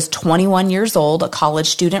 She was 21 years old, a college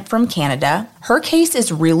student from Canada. Her case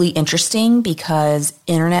is really interesting because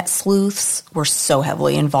internet sleuths were so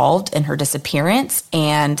heavily involved in her disappearance,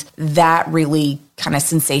 and that really kind of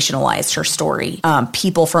sensationalized her story.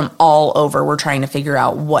 People from all over were trying to figure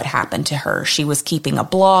out what happened to her. She was keeping a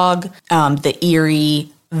blog. The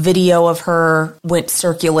eerie video of her went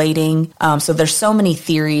circulating. So there's so many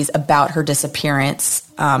theories about her disappearance.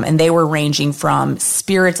 And they were ranging from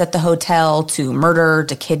spirits at the hotel to murder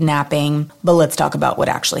to kidnapping. But let's talk about what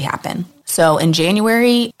actually happened. So in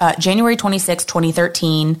January 26,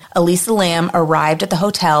 2013, Elisa Lam arrived at the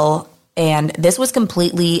hotel, and this was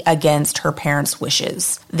completely against her parents'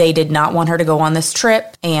 wishes. They did not want her to go on this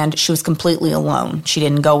trip, and she was completely alone. She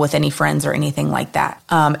didn't go with any friends or anything like that.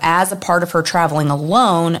 As a part of her traveling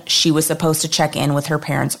alone, she was supposed to check in with her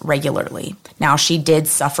parents regularly. Now, she did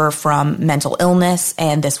suffer from mental illness,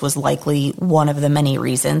 and this was likely one of the many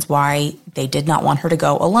reasons why they did not want her to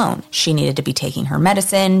go alone. She needed to be taking her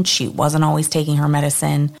medicine. She wasn't always taking her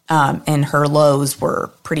medicine, and her lows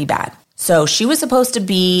were pretty bad. So she was supposed to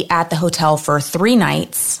be at the hotel for 3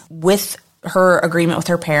 nights. With her agreement with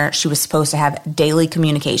her parents, she was supposed to have daily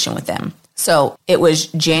communication with them. So it was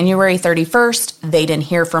January 31st. They didn't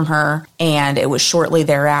hear from her, and it was shortly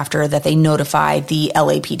thereafter that they notified the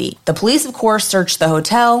LAPD. The police, of course, searched the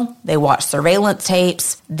hotel. They watched surveillance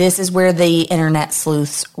tapes. This is where the internet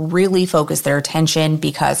sleuths really focused their attention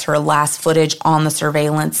because her last footage on the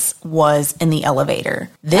surveillance was in the elevator.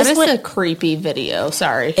 That is a creepy video.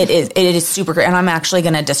 Sorry. It is. It is super great, and I'm actually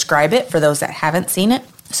going to describe it for those that haven't seen it.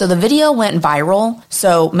 So the video went viral,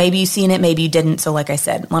 so maybe you've seen it, maybe you didn't. So like I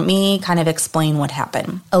said, let me kind of explain what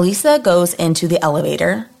happened. Elisa goes into the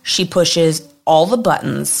elevator. She pushes all the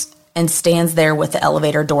buttons and stands there with the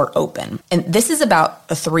elevator door open. And this is about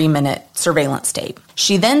a 3-minute surveillance tape.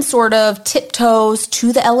 She then sort of tiptoes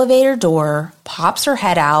to the elevator door, pops her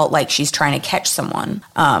head out like she's trying to catch someone,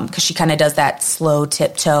 because she kind of does that slow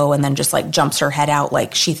tiptoe and then just like jumps her head out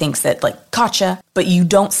like she thinks that like, gotcha. But you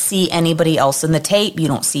don't see anybody else in the tape. You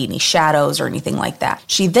don't see any shadows or anything like that.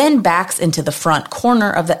 She then backs into the front corner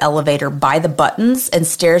of the elevator by the buttons and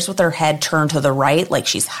stares with her head turned to the right like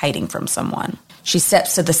she's hiding from someone. She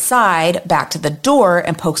steps to the side, back to the door,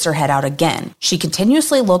 and pokes her head out again. She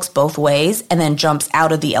continuously looks both ways and then jumps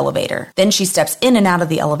out of the elevator. Then she steps in and out of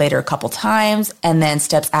the elevator a couple times and then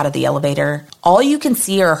steps out of the elevator. All you can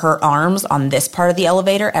see are her arms on this part of the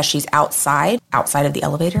elevator as she's outside of the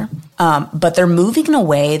elevator. But they're moving in a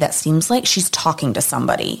way that seems like she's talking to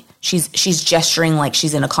somebody. She's gesturing like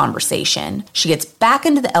she's in a conversation. She gets back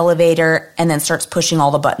into the elevator and then starts pushing all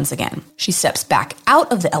the buttons again. She steps back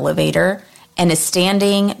out of the elevator and is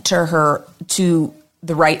standing to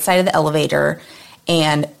the right side of the elevator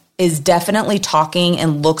and is definitely talking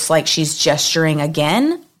and looks like she's gesturing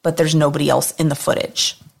again, but there's nobody else in the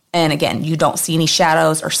footage. And again, you don't see any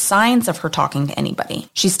shadows or signs of her talking to anybody.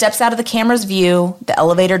 She steps out of the camera's view. The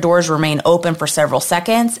elevator doors remain open for several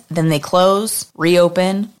seconds. Then they close,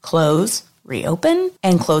 reopen, close, reopen,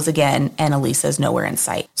 and close again, and Elisa's nowhere in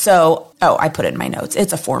sight. So, I put it in my notes.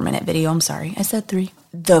 It's a 4-minute video. I'm sorry. I said 3.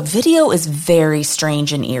 The video is very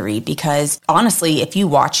strange and eerie because, honestly, if you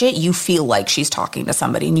watch it, you feel like she's talking to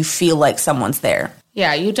somebody and you feel like someone's there.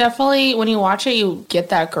 Yeah, you definitely, when you watch it, you get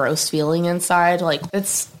that gross feeling inside. Like,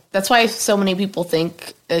 that's why so many people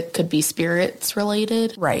think it could be spirits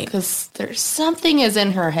related. Right. Because there's something is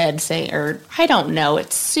in her head saying, or I don't know,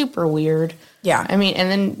 it's super weird. Yeah. I mean,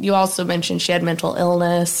 and then you also mentioned she had mental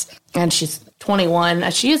illness and she's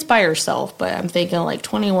 21. She is by herself, but I'm thinking like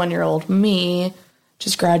 21-year-old me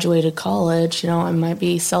just graduated college. I might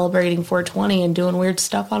be celebrating 420 and doing weird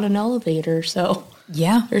stuff on an elevator. So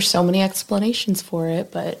yeah, there's so many explanations for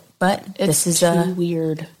it, but this is too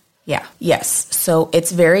weird. Yeah. Yes. So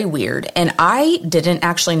it's very weird. And I didn't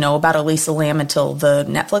actually know about Elisa Lam until the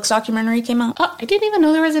Netflix documentary came out. Oh, I didn't even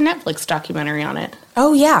know there was a Netflix documentary on it.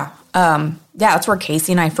 Oh, yeah. That's where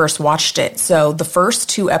Casey and I first watched it. So the first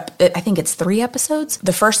 2, I think it's 3 episodes.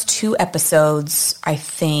 The first 2 episodes, I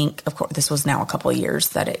think, of course, this was now a couple of years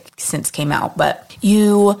that it since came out, but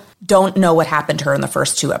you don't know what happened to her in the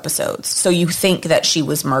first 2 episodes. So you think that she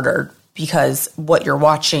was murdered because what you're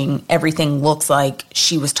watching, everything looks like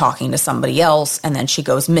she was talking to somebody else and then she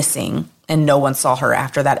goes missing and no one saw her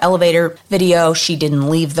after that elevator video. She didn't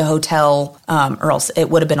leave the hotel, or else it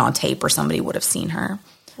would have been on tape or somebody would have seen her.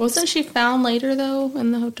 Wasn't she found later, though,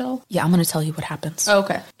 in the hotel? Yeah, I'm going to tell you what happens.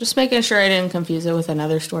 Okay. Just making sure I didn't confuse it with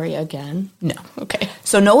another story again. No. Okay.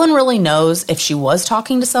 So no one really knows if she was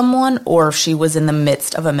talking to someone or if she was in the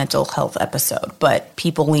midst of a mental health episode, but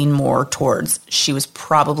people lean more towards she was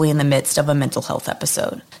probably in the midst of a mental health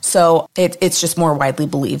episode. So it's just more widely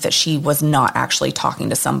believed that she was not actually talking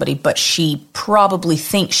to somebody, but she probably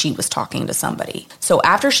thinks she was talking to somebody. So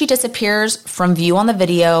after she disappears from view on the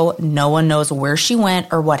video, no one knows where she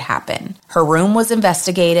went or what happened. Her room was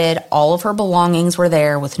investigated. All of her belongings were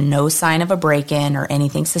there with no sign of a break-in or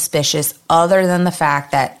anything suspicious other than the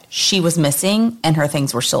fact that she was missing and her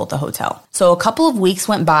things were still at the hotel. So a couple of weeks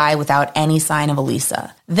went by without any sign of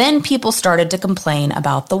Elisa. Then people started to complain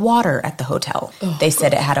about the water at the hotel. They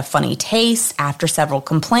said it had a funny taste. After several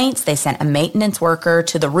complaints, they sent a maintenance worker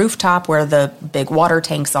to the rooftop where the big water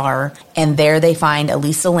tanks are, and there they find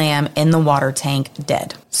Elisa Lam in the water tank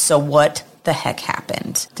dead. So what the heck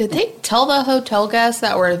happened? Did they tell the hotel guests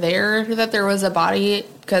that were there that there was a body?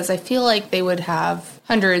 Because I feel like they would have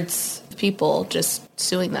hundreds of people just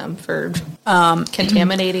suing them for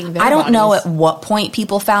contaminating their I don't know bodies. at what point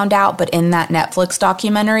people found out, but in that Netflix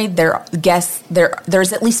documentary,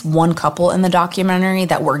 there's at least one couple in the documentary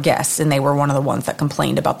that were guests, and they were one of the ones that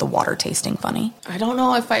complained about the water tasting funny. I don't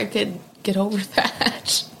know if I could get over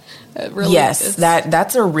that. It really Yes, is.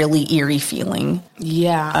 that's a really eerie feeling.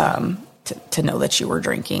 Yeah. To know that you were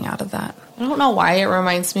drinking out of that. I don't know why it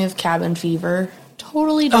reminds me of cabin fever.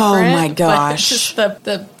 Totally different. Oh my But gosh. it's just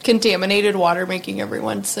the contaminated water making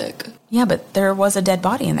everyone sick. Yeah, but there was a dead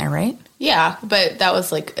body in there, right? Yeah, but that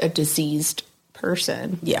was like a diseased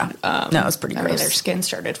person. Yeah. No, it was pretty I mean, gross. their skin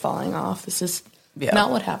started falling off. This is Yeah.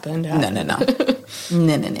 not what happened. No.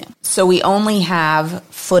 No. So we only have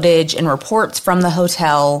footage and reports from the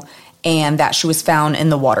hotel and that she was found in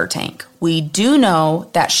the water tank. We do know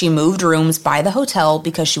that she moved rooms by the hotel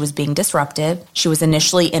because she was being disruptive. She was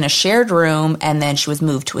initially in a shared room, and then she was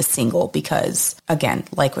moved to a single because, again,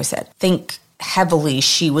 like we said, think heavily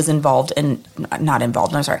she was that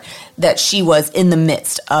she was in the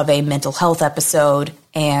midst of a mental health episode,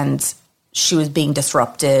 and she was being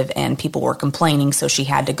disruptive and people were complaining, so she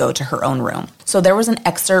had to go to her own room. So there was an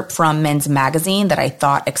excerpt from Men's Magazine that I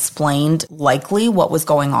thought explained likely what was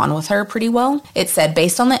going on with her pretty well. It said,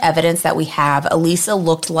 based on the evidence that we have, Elisa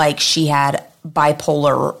looked like she had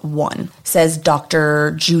bipolar 1, says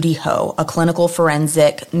Dr. Judy Ho, a clinical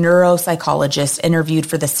forensic neuropsychologist interviewed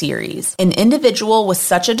for the series. An individual with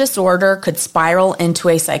such a disorder could spiral into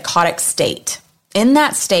a psychotic state. In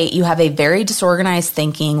that state, you have a very disorganized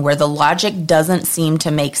thinking where the logic doesn't seem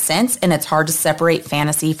to make sense and it's hard to separate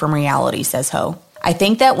fantasy from reality, says Ho. I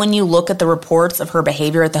think that when you look at the reports of her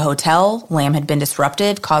behavior at the hotel, Lam had been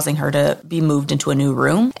disruptive, causing her to be moved into a new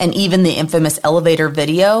room. And even the infamous elevator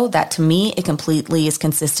video, that to me, it completely is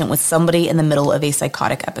consistent with somebody in the middle of a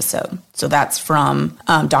psychotic episode. So that's from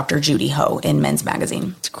Dr. Judy Ho in Men's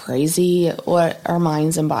Magazine. It's crazy what our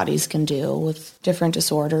minds and bodies can do with different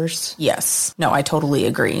disorders. Yes. No, I totally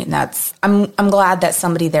agree. And I'm glad that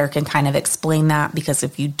somebody there can kind of explain that, because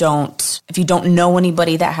if you don't know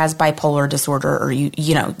anybody that has bipolar disorder, or you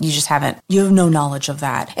have no knowledge of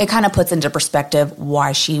that, it kind of puts into perspective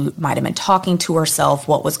why she might have been talking to herself,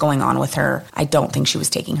 what was going on with her. I don't think she was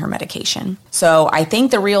taking her medication. So I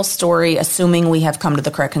think the real story, assuming we have come to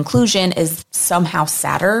the correct conclusion, is somehow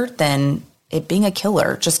sadder than it being a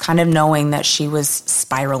killer, just kind of knowing that she was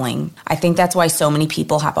spiraling. I think that's why so many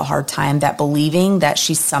people have a hard time believing that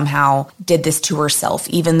she somehow did this to herself,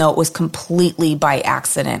 even though it was completely by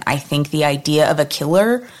accident. I think the idea of a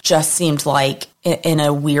killer just seemed like, in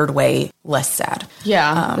a weird way, less sad.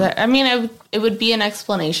 Yeah. I mean, it would be an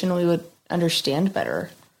explanation we would understand better.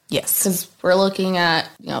 Yes. Because we're looking at,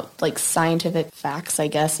 like scientific facts, I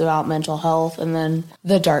guess, about mental health, and then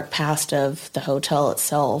the dark past of the hotel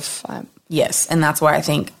itself. Yes, and that's why I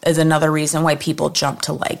think is another reason why people jump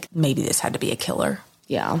to maybe this had to be a killer.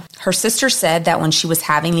 Yeah. Her sister said that when she was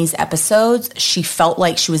having these episodes, she felt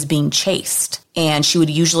like she was being chased, and she would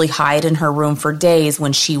usually hide in her room for days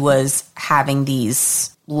when she was having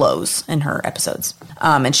these lows in her episodes.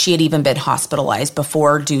 And she had even been hospitalized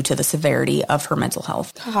before due to the severity of her mental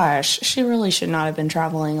health. Gosh, she really should not have been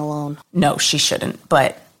traveling alone. No, she shouldn't,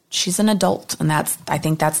 but she's an adult, and I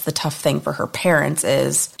think that's the tough thing for her parents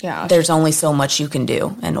is there's only so much you can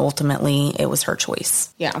do, and ultimately it was her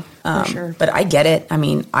choice. Yeah, for sure. But I get it. I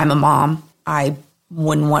mean, I'm a mom. I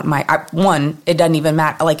wouldn't want it doesn't even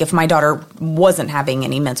matter. Like, if my daughter wasn't having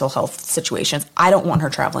any mental health situations, I don't want her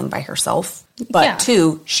traveling by herself. But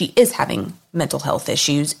two, she is having mental health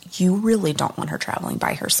issues. You really don't want her traveling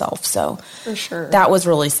by herself. So for sure, that was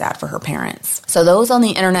really sad for her parents. So those on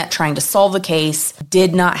the internet trying to solve the case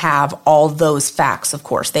did not have all those facts, of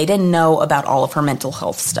course. They didn't know about all of her mental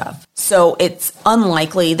health stuff. So it's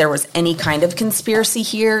unlikely there was any kind of conspiracy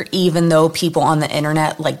here, even though people on the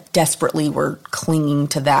internet desperately were clinging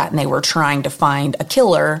to that, and they were trying to find a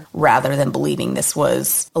killer rather than believing this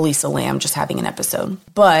was Elisa Lam just having an episode.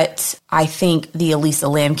 But I think the Elisa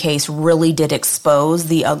Lam case really did expose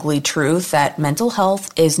the ugly truth that mental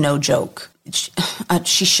health is no joke.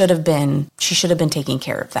 She should have been taking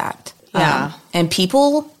care of that. Yeah. And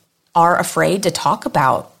people are afraid to talk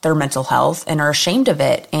about their mental health and are ashamed of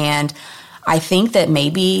it. And I think that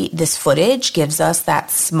maybe this footage gives us that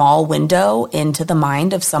small window into the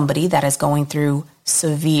mind of somebody that is going through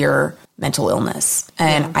severe mental illness.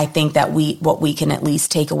 And I think that what we can at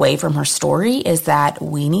least take away from her story is that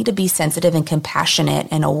we need to be sensitive and compassionate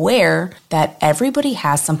and aware that everybody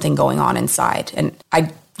has something going on inside. And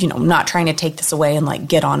I'm not trying to take this away and like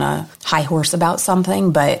get on a high horse about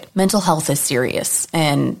something, but mental health is serious.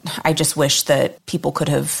 And I just wish that people could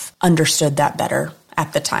have understood that better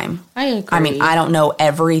at the time. I agree. I mean, I don't know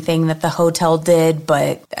everything that the hotel did,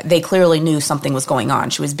 but they clearly knew something was going on.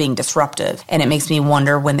 She was being disruptive. And it makes me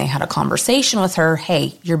wonder when they had a conversation with her,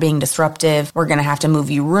 hey, you're being disruptive. We're going to have to move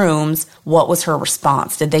you rooms. What was her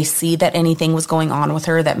response? Did they see that anything was going on with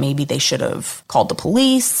her that maybe they should have called the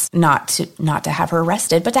police, not to have her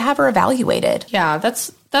arrested, but to have her evaluated? Yeah,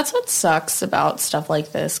 that's what sucks about stuff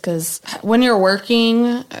like this, because when you're working,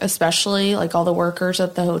 especially like all the workers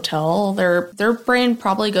at the hotel, their brain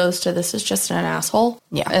probably goes to, this is just an asshole.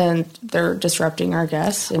 Yeah. And they're disrupting our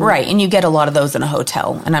guests. Right. And you get a lot of those in a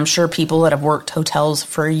hotel. And I'm sure people that have worked hotels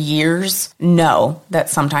for years know that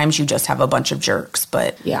sometimes you just have a bunch of jerks.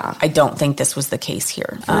 But yeah, I don't think this was the case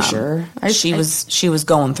here. For sure. She was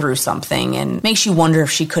going through something, and makes you wonder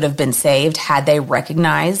if she could have been saved had they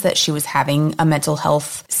recognized that she was having a mental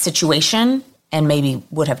health situation and maybe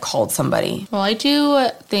would have called somebody. Well, I do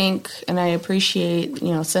think, and I appreciate,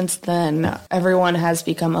 since then, everyone has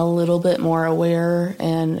become a little bit more aware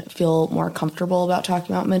and feel more comfortable about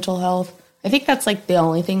talking about mental health. I think that's like the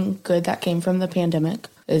only thing good that came from the pandemic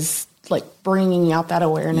is like bringing out that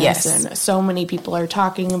awareness. Yes. And so many people are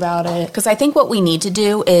talking about it. Because I think what we need to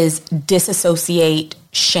do is disassociate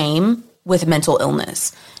shame with mental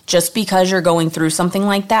illness. Just because you're going through something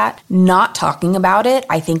like that, not talking about it,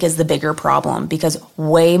 I think is the bigger problem, because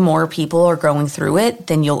way more people are going through it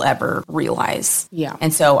than you'll ever realize. Yeah.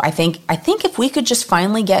 And so I think if we could just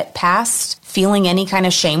finally get past feeling any kind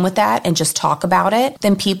of shame with that and just talk about it,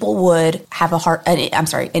 then people would have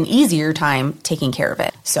an easier time taking care of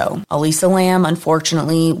it. So Elisa Lam,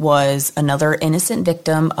 unfortunately, was another innocent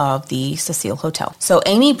victim of the Cecil Hotel. So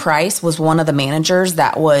Amy Price was one of the managers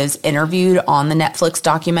that was interviewed on the Netflix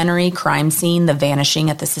documentary Crime Scene: The Vanishing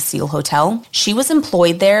at the Cecil Hotel. She was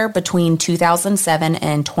employed there between 2007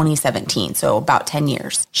 and 2017, so about 10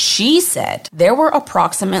 years. She said there were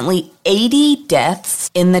approximately 80 deaths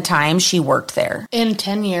in the time she worked there. In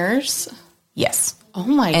 10 years? Yes. Oh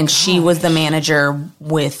my god. And she was the manager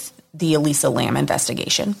with the Elisa Lam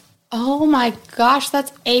investigation. Oh my gosh,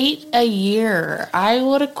 that's 8 a year. I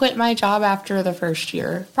would have quit my job after the first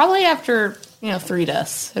year. Probably after, 3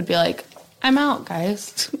 deaths. I'd be like, I'm out,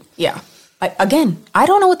 guys. Yeah. I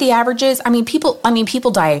don't know what the average is.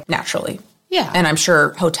 People die naturally. Yeah. And I'm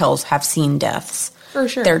sure hotels have seen deaths. For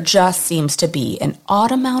sure. There just seems to be an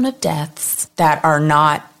odd amount of deaths that are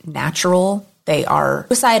not natural. They are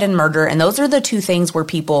suicide and murder. And those are the two things where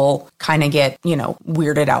people kind of get,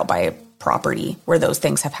 weirded out by a property where those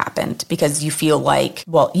things have happened, because you feel like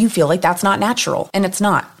that's not natural. And it's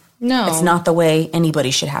not. No. It's not the way anybody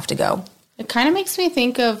should have to go. It kind of makes me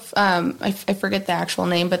think of, I forget the actual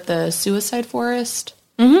name, but the suicide forest.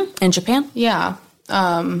 Mm-hmm. In Japan? Yeah.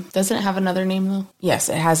 Doesn't it have another name, though? Yes,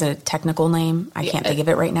 it has a technical name. I can't think of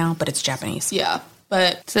it right now, but it's Japanese. Yeah.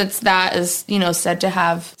 But since that is, said to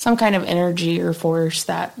have some kind of energy or force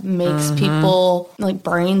that makes people, like,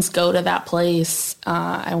 brains go to that place,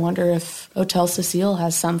 I wonder if Hotel Cecil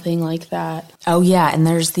has something like that. Oh, yeah. And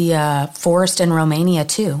there's the forest in Romania,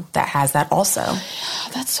 too, that has that also. Yeah,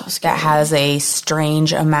 that's so scary. That has a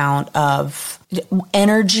strange amount of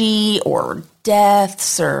energy or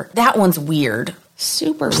deaths, or that one's weird.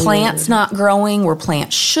 Super plants weird. Not growing where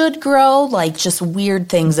plants should grow, like just weird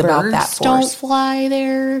things about that forest. Birds don't fly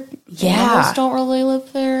there. Yeah. Animals don't really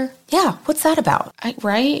live there. Yeah, what's that about?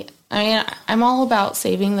 Right? I mean, I'm all about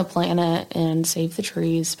saving the planet and save the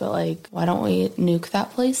trees, but like, why don't we nuke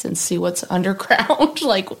that place and see what's underground?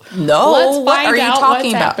 Like, no, let's what find are you out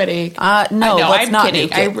talking what's about? happening. No, let's I'm not kidding.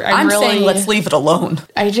 nuke it. I'm really, saying let's leave it alone.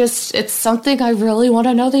 It's something I really want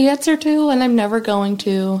to know the answer to, and I'm never going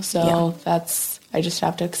to. So I just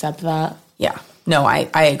have to accept that. Yeah. No, I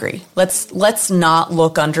agree. Let's not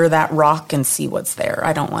look under that rock and see what's there.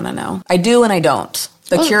 I don't want to know. I do and I don't.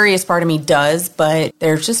 The curious part of me does, but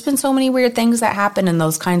there's just been so many weird things that happen in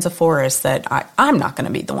those kinds of forests that I'm not going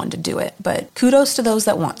to be the one to do it. But kudos to those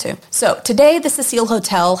that want to. So today, the Cecil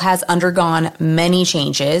Hotel has undergone many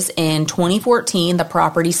changes. In 2014, the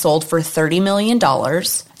property sold for $30 million.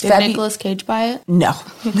 Did Nicolas Cage buy it? No.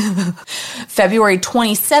 February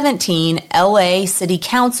 2017, LA City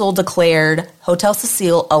Council declared Hotel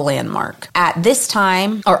Cecil a landmark. At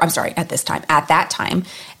that time,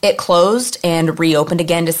 it closed and reopened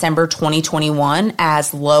again December 2021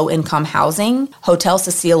 as low-income housing. Hotel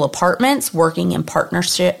Cecil Apartments, working in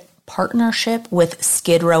partnership with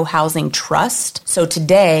Skid Row Housing Trust. So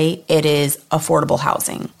today it is affordable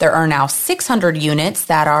housing. There are now 600 units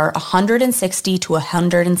that are 160 to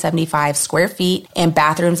 175 square feet, and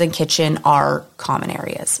bathrooms and kitchen are common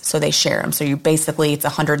areas. So they share them. So it's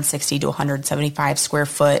 160 to 175 square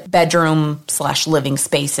foot bedroom/living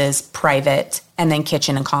spaces, private, and then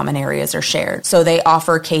kitchen and common areas are shared. So they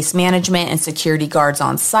offer case management and security guards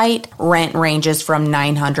on site. Rent ranges from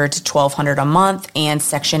 $900 to $1,200 a month, and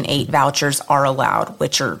Section 8 vouchers are allowed,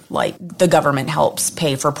 which are like the government helps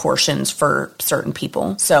pay for portions for certain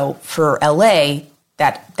people. So for LA,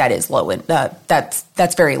 that is low.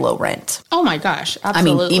 That's very low rent. Oh my gosh,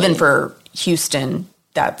 absolutely. I mean, even for Houston,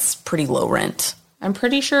 that's pretty low rent. I'm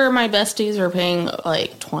pretty sure my besties are paying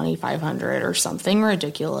like $2,500 or something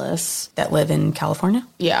ridiculous. That live in California?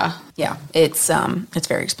 Yeah. Yeah, it's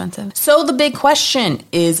very expensive. So the big question,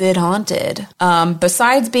 is it haunted?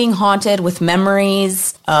 Besides being haunted with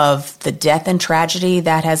memories of the death and tragedy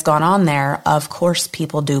that has gone on there, of course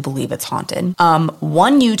people do believe it's haunted.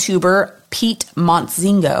 One YouTuber, Pete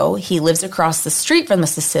Montzingo, he lives across the street from the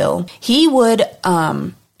Cecil. He would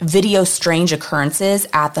video strange occurrences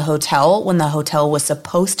at the hotel when the hotel was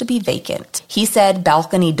supposed to be vacant. He said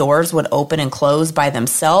balcony doors would open and close by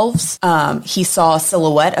themselves. He saw a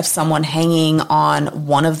silhouette of someone hanging on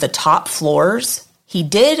one of the top floors. He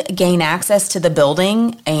did gain access to the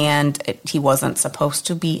building, and he wasn't supposed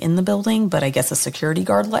to be in the building, but I guess a security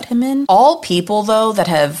guard let him in. All people, though, that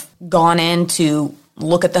have gone in to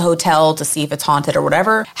look at the hotel to see if it's haunted or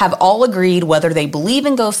whatever, have all agreed, whether they believe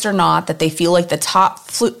in ghosts or not, that they feel like the top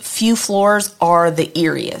few floors are the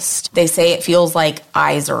eeriest. They say it feels like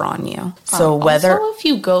eyes are on you. So whether... Also, if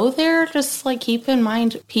you go there, just like keep in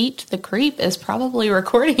mind, Pete the Creep is probably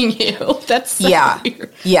recording you. That's so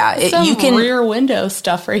weird. Yeah. You can rear window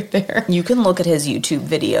stuff right there. You can look at his YouTube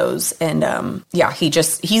videos, and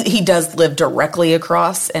he does live directly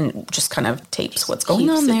across and just kind of tapes what's going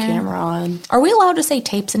on there. Keeps the camera on. Are we allowed to say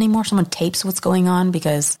tapes anymore? Someone tapes what's going on?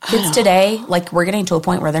 Because kids today, like, we're getting to a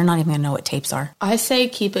point where they're not even going to know what tapes are. I say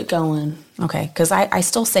keep it going. Okay, because I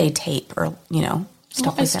still say tape, or, stuff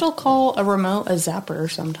like that. I still call a remote a zapper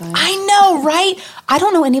sometimes. I know, right? I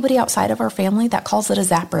don't know anybody outside of our family that calls it a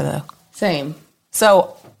zapper, though. Same.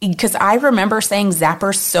 So, because I remember saying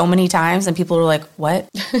zapper so many times, and people are like, what?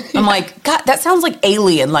 I'm like, God, that sounds like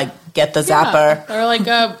alien, like, get the zapper. Or like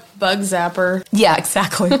a bug zapper. Yeah,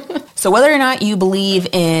 exactly. So whether or not you believe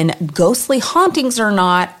in ghostly hauntings or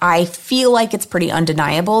not, I feel like it's pretty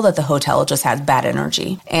undeniable that the hotel just has bad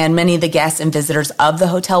energy. And many of the guests and visitors of the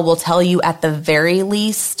hotel will tell you at the very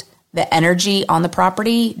least the energy on the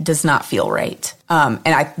property does not feel right.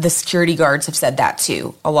 The security guards have said that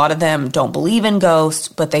too. A lot of them don't believe in ghosts,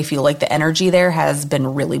 but they feel like the energy there has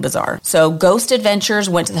been really bizarre. So Ghost Adventures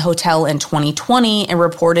went to the hotel in 2020 and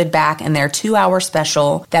reported back in their 2-hour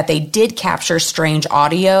special that they did capture strange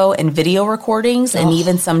audio and video recordings, and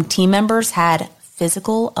even some team members had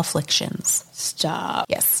physical afflictions. Stop.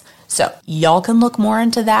 Yes. So y'all can look more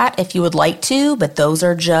into that if you would like to, but those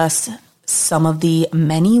are just some of the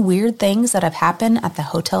many weird things that have happened at the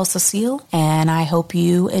Hotel Cecil, and I hope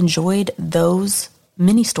you enjoyed those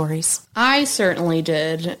mini stories. I certainly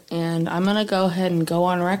did, and I'm going to go ahead and go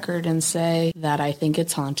on record and say that I think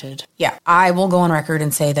it's haunted. Yeah, I will go on record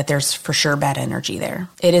and say that there's for sure bad energy there.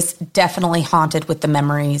 It is definitely haunted with the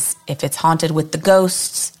memories. If it's haunted with the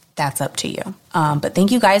ghosts, that's up to you. But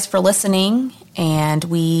thank you guys for listening, and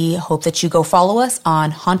we hope that you go follow us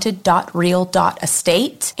on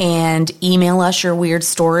haunted.real.estate and email us your weird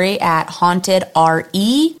story at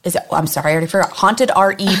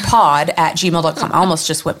hauntedrepod@gmail.com. I almost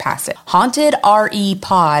just went past it.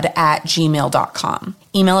 hauntedrepod@gmail.com.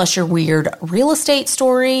 Email us your weird real estate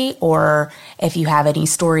story, or if you have any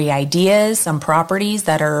story ideas, some properties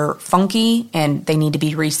that are funky and they need to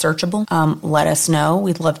be researchable, let us know.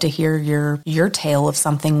 We'd love to hear your tale of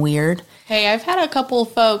something weird. Hey, I've had a couple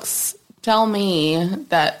of folks tell me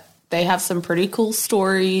that they have some pretty cool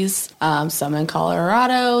stories, some in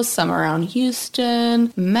Colorado, some around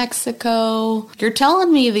Houston, Mexico. You're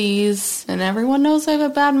telling me these, and everyone knows I have a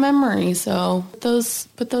bad memory, so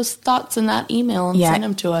put those thoughts in that email and send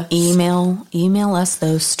them to us. Email us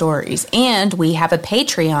those stories. And we have a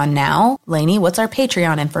Patreon now. Lainey, what's our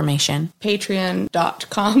Patreon information?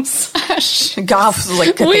 Patreon.com/. Goff was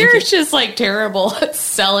like, we're just like terrible at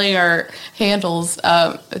selling our handles.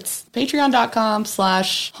 It's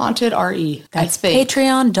patreon.com/hauntedre. That's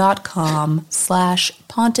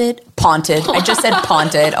patreon.com/ponted. I just said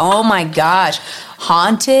ponted. Oh my gosh.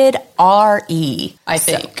 Haunted RE, I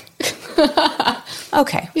think.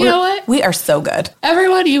 Okay. You know what? We are so good.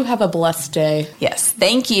 Everyone, you have a blessed day. Yes.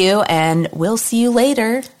 Thank you. And we'll see you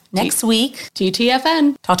later next week.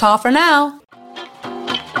 TTFN. Ta-ta for now.